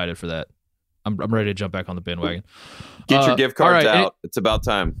get excited for that. I'm ready to jump back on the bandwagon. Get your gift cards out. It's about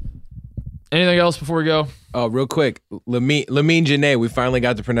time. Anything else before we go? Oh, real quick. Lamine Janae, we finally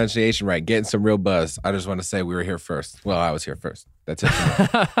got the pronunciation right. Getting some real buzz. I just want to say we were here first. Well, I was here first. That's it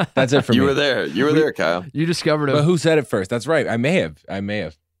for me. That's it for me. You were there. You were there, Kyle. You discovered him. But who said it first? That's right. I may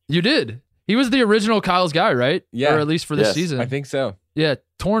have. You did. He was the original Kyle's guy, right? Yeah. Or at least for this season. I think so. Yeah.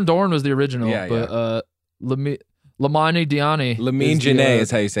 Torn Dorn was the original. Yeah, but Lamine Diani. Lamine Janae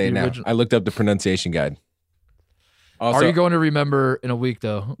is how you say it now. I looked up the pronunciation guide. Also, are you going to remember in a week,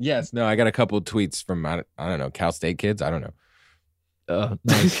 though? Yes. No, I got a couple of tweets from, I don't know, Cal State kids. I don't know.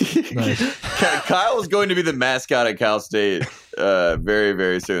 Nice. Kyle is going to be the mascot at Cal State very,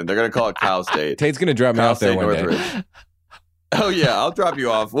 very soon. They're going to call it Cal State. Tate's going to drop me off there one day. Oh, yeah. I'll drop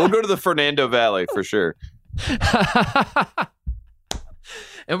you off. We'll go to the Fernando Valley for sure.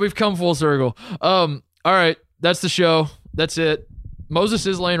 And we've come full circle. All right. That's the show. That's it. Moses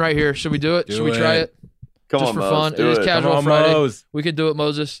is laying right here. Should we do it? Should we try it? Come Just on, for Mose, fun. It is Casual on, Friday. Mose. We can do it,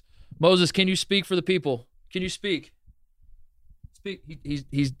 Moses. Moses, can you speak for the people? Can you speak? Speak.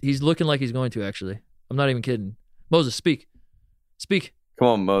 He's looking like he's going to, actually. I'm not even kidding. Moses, speak. Speak. Come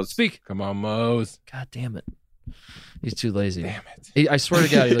on, Mose. Speak. Come on, Mose. God damn it. He's too lazy. Damn it. I swear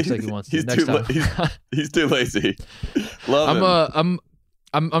to God, he looks like he wants to. Next time. He's too lazy. Love him.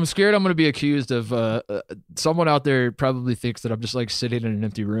 I'm scared I'm going to be accused of someone out there probably thinks that I'm just like sitting in an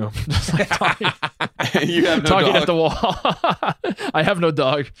empty room, just like talking, you have no talking dog. at the wall. I have no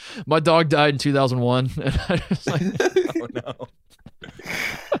dog. My dog died in 2001, and I was like, Oh, no.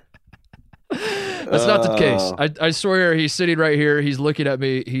 that's not the case. I swear he's sitting right here. He's looking at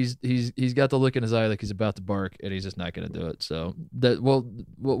me. He's got the look in his eye like he's about to bark, and he's just not going to do it. So that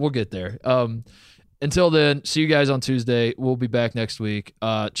we'll get there. Until then, see you guys on Tuesday. We'll be back next week.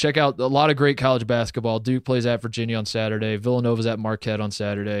 Check out a lot of great college basketball. Duke plays at Virginia on Saturday. Villanova's at Marquette on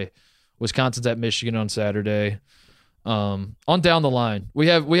Saturday. Wisconsin's at Michigan on Saturday. On down the line, we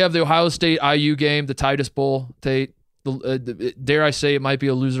have the Ohio State IU game, the Titus Bowl. Tate, dare I say, it might be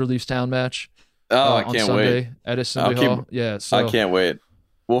a loser leaves town match. Oh, I on can't Sunday wait at Assembly Hall. Yeah, so I can't wait.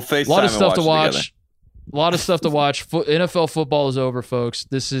 We'll FaceTime. A lot of stuff to watch. Together. A lot of stuff to watch. NFL football is over, folks.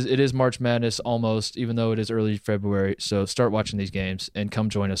 It is March Madness almost, even though it is early February. So start watching these games and come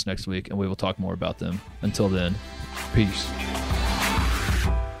join us next week, and we will talk more about them. Until then, peace.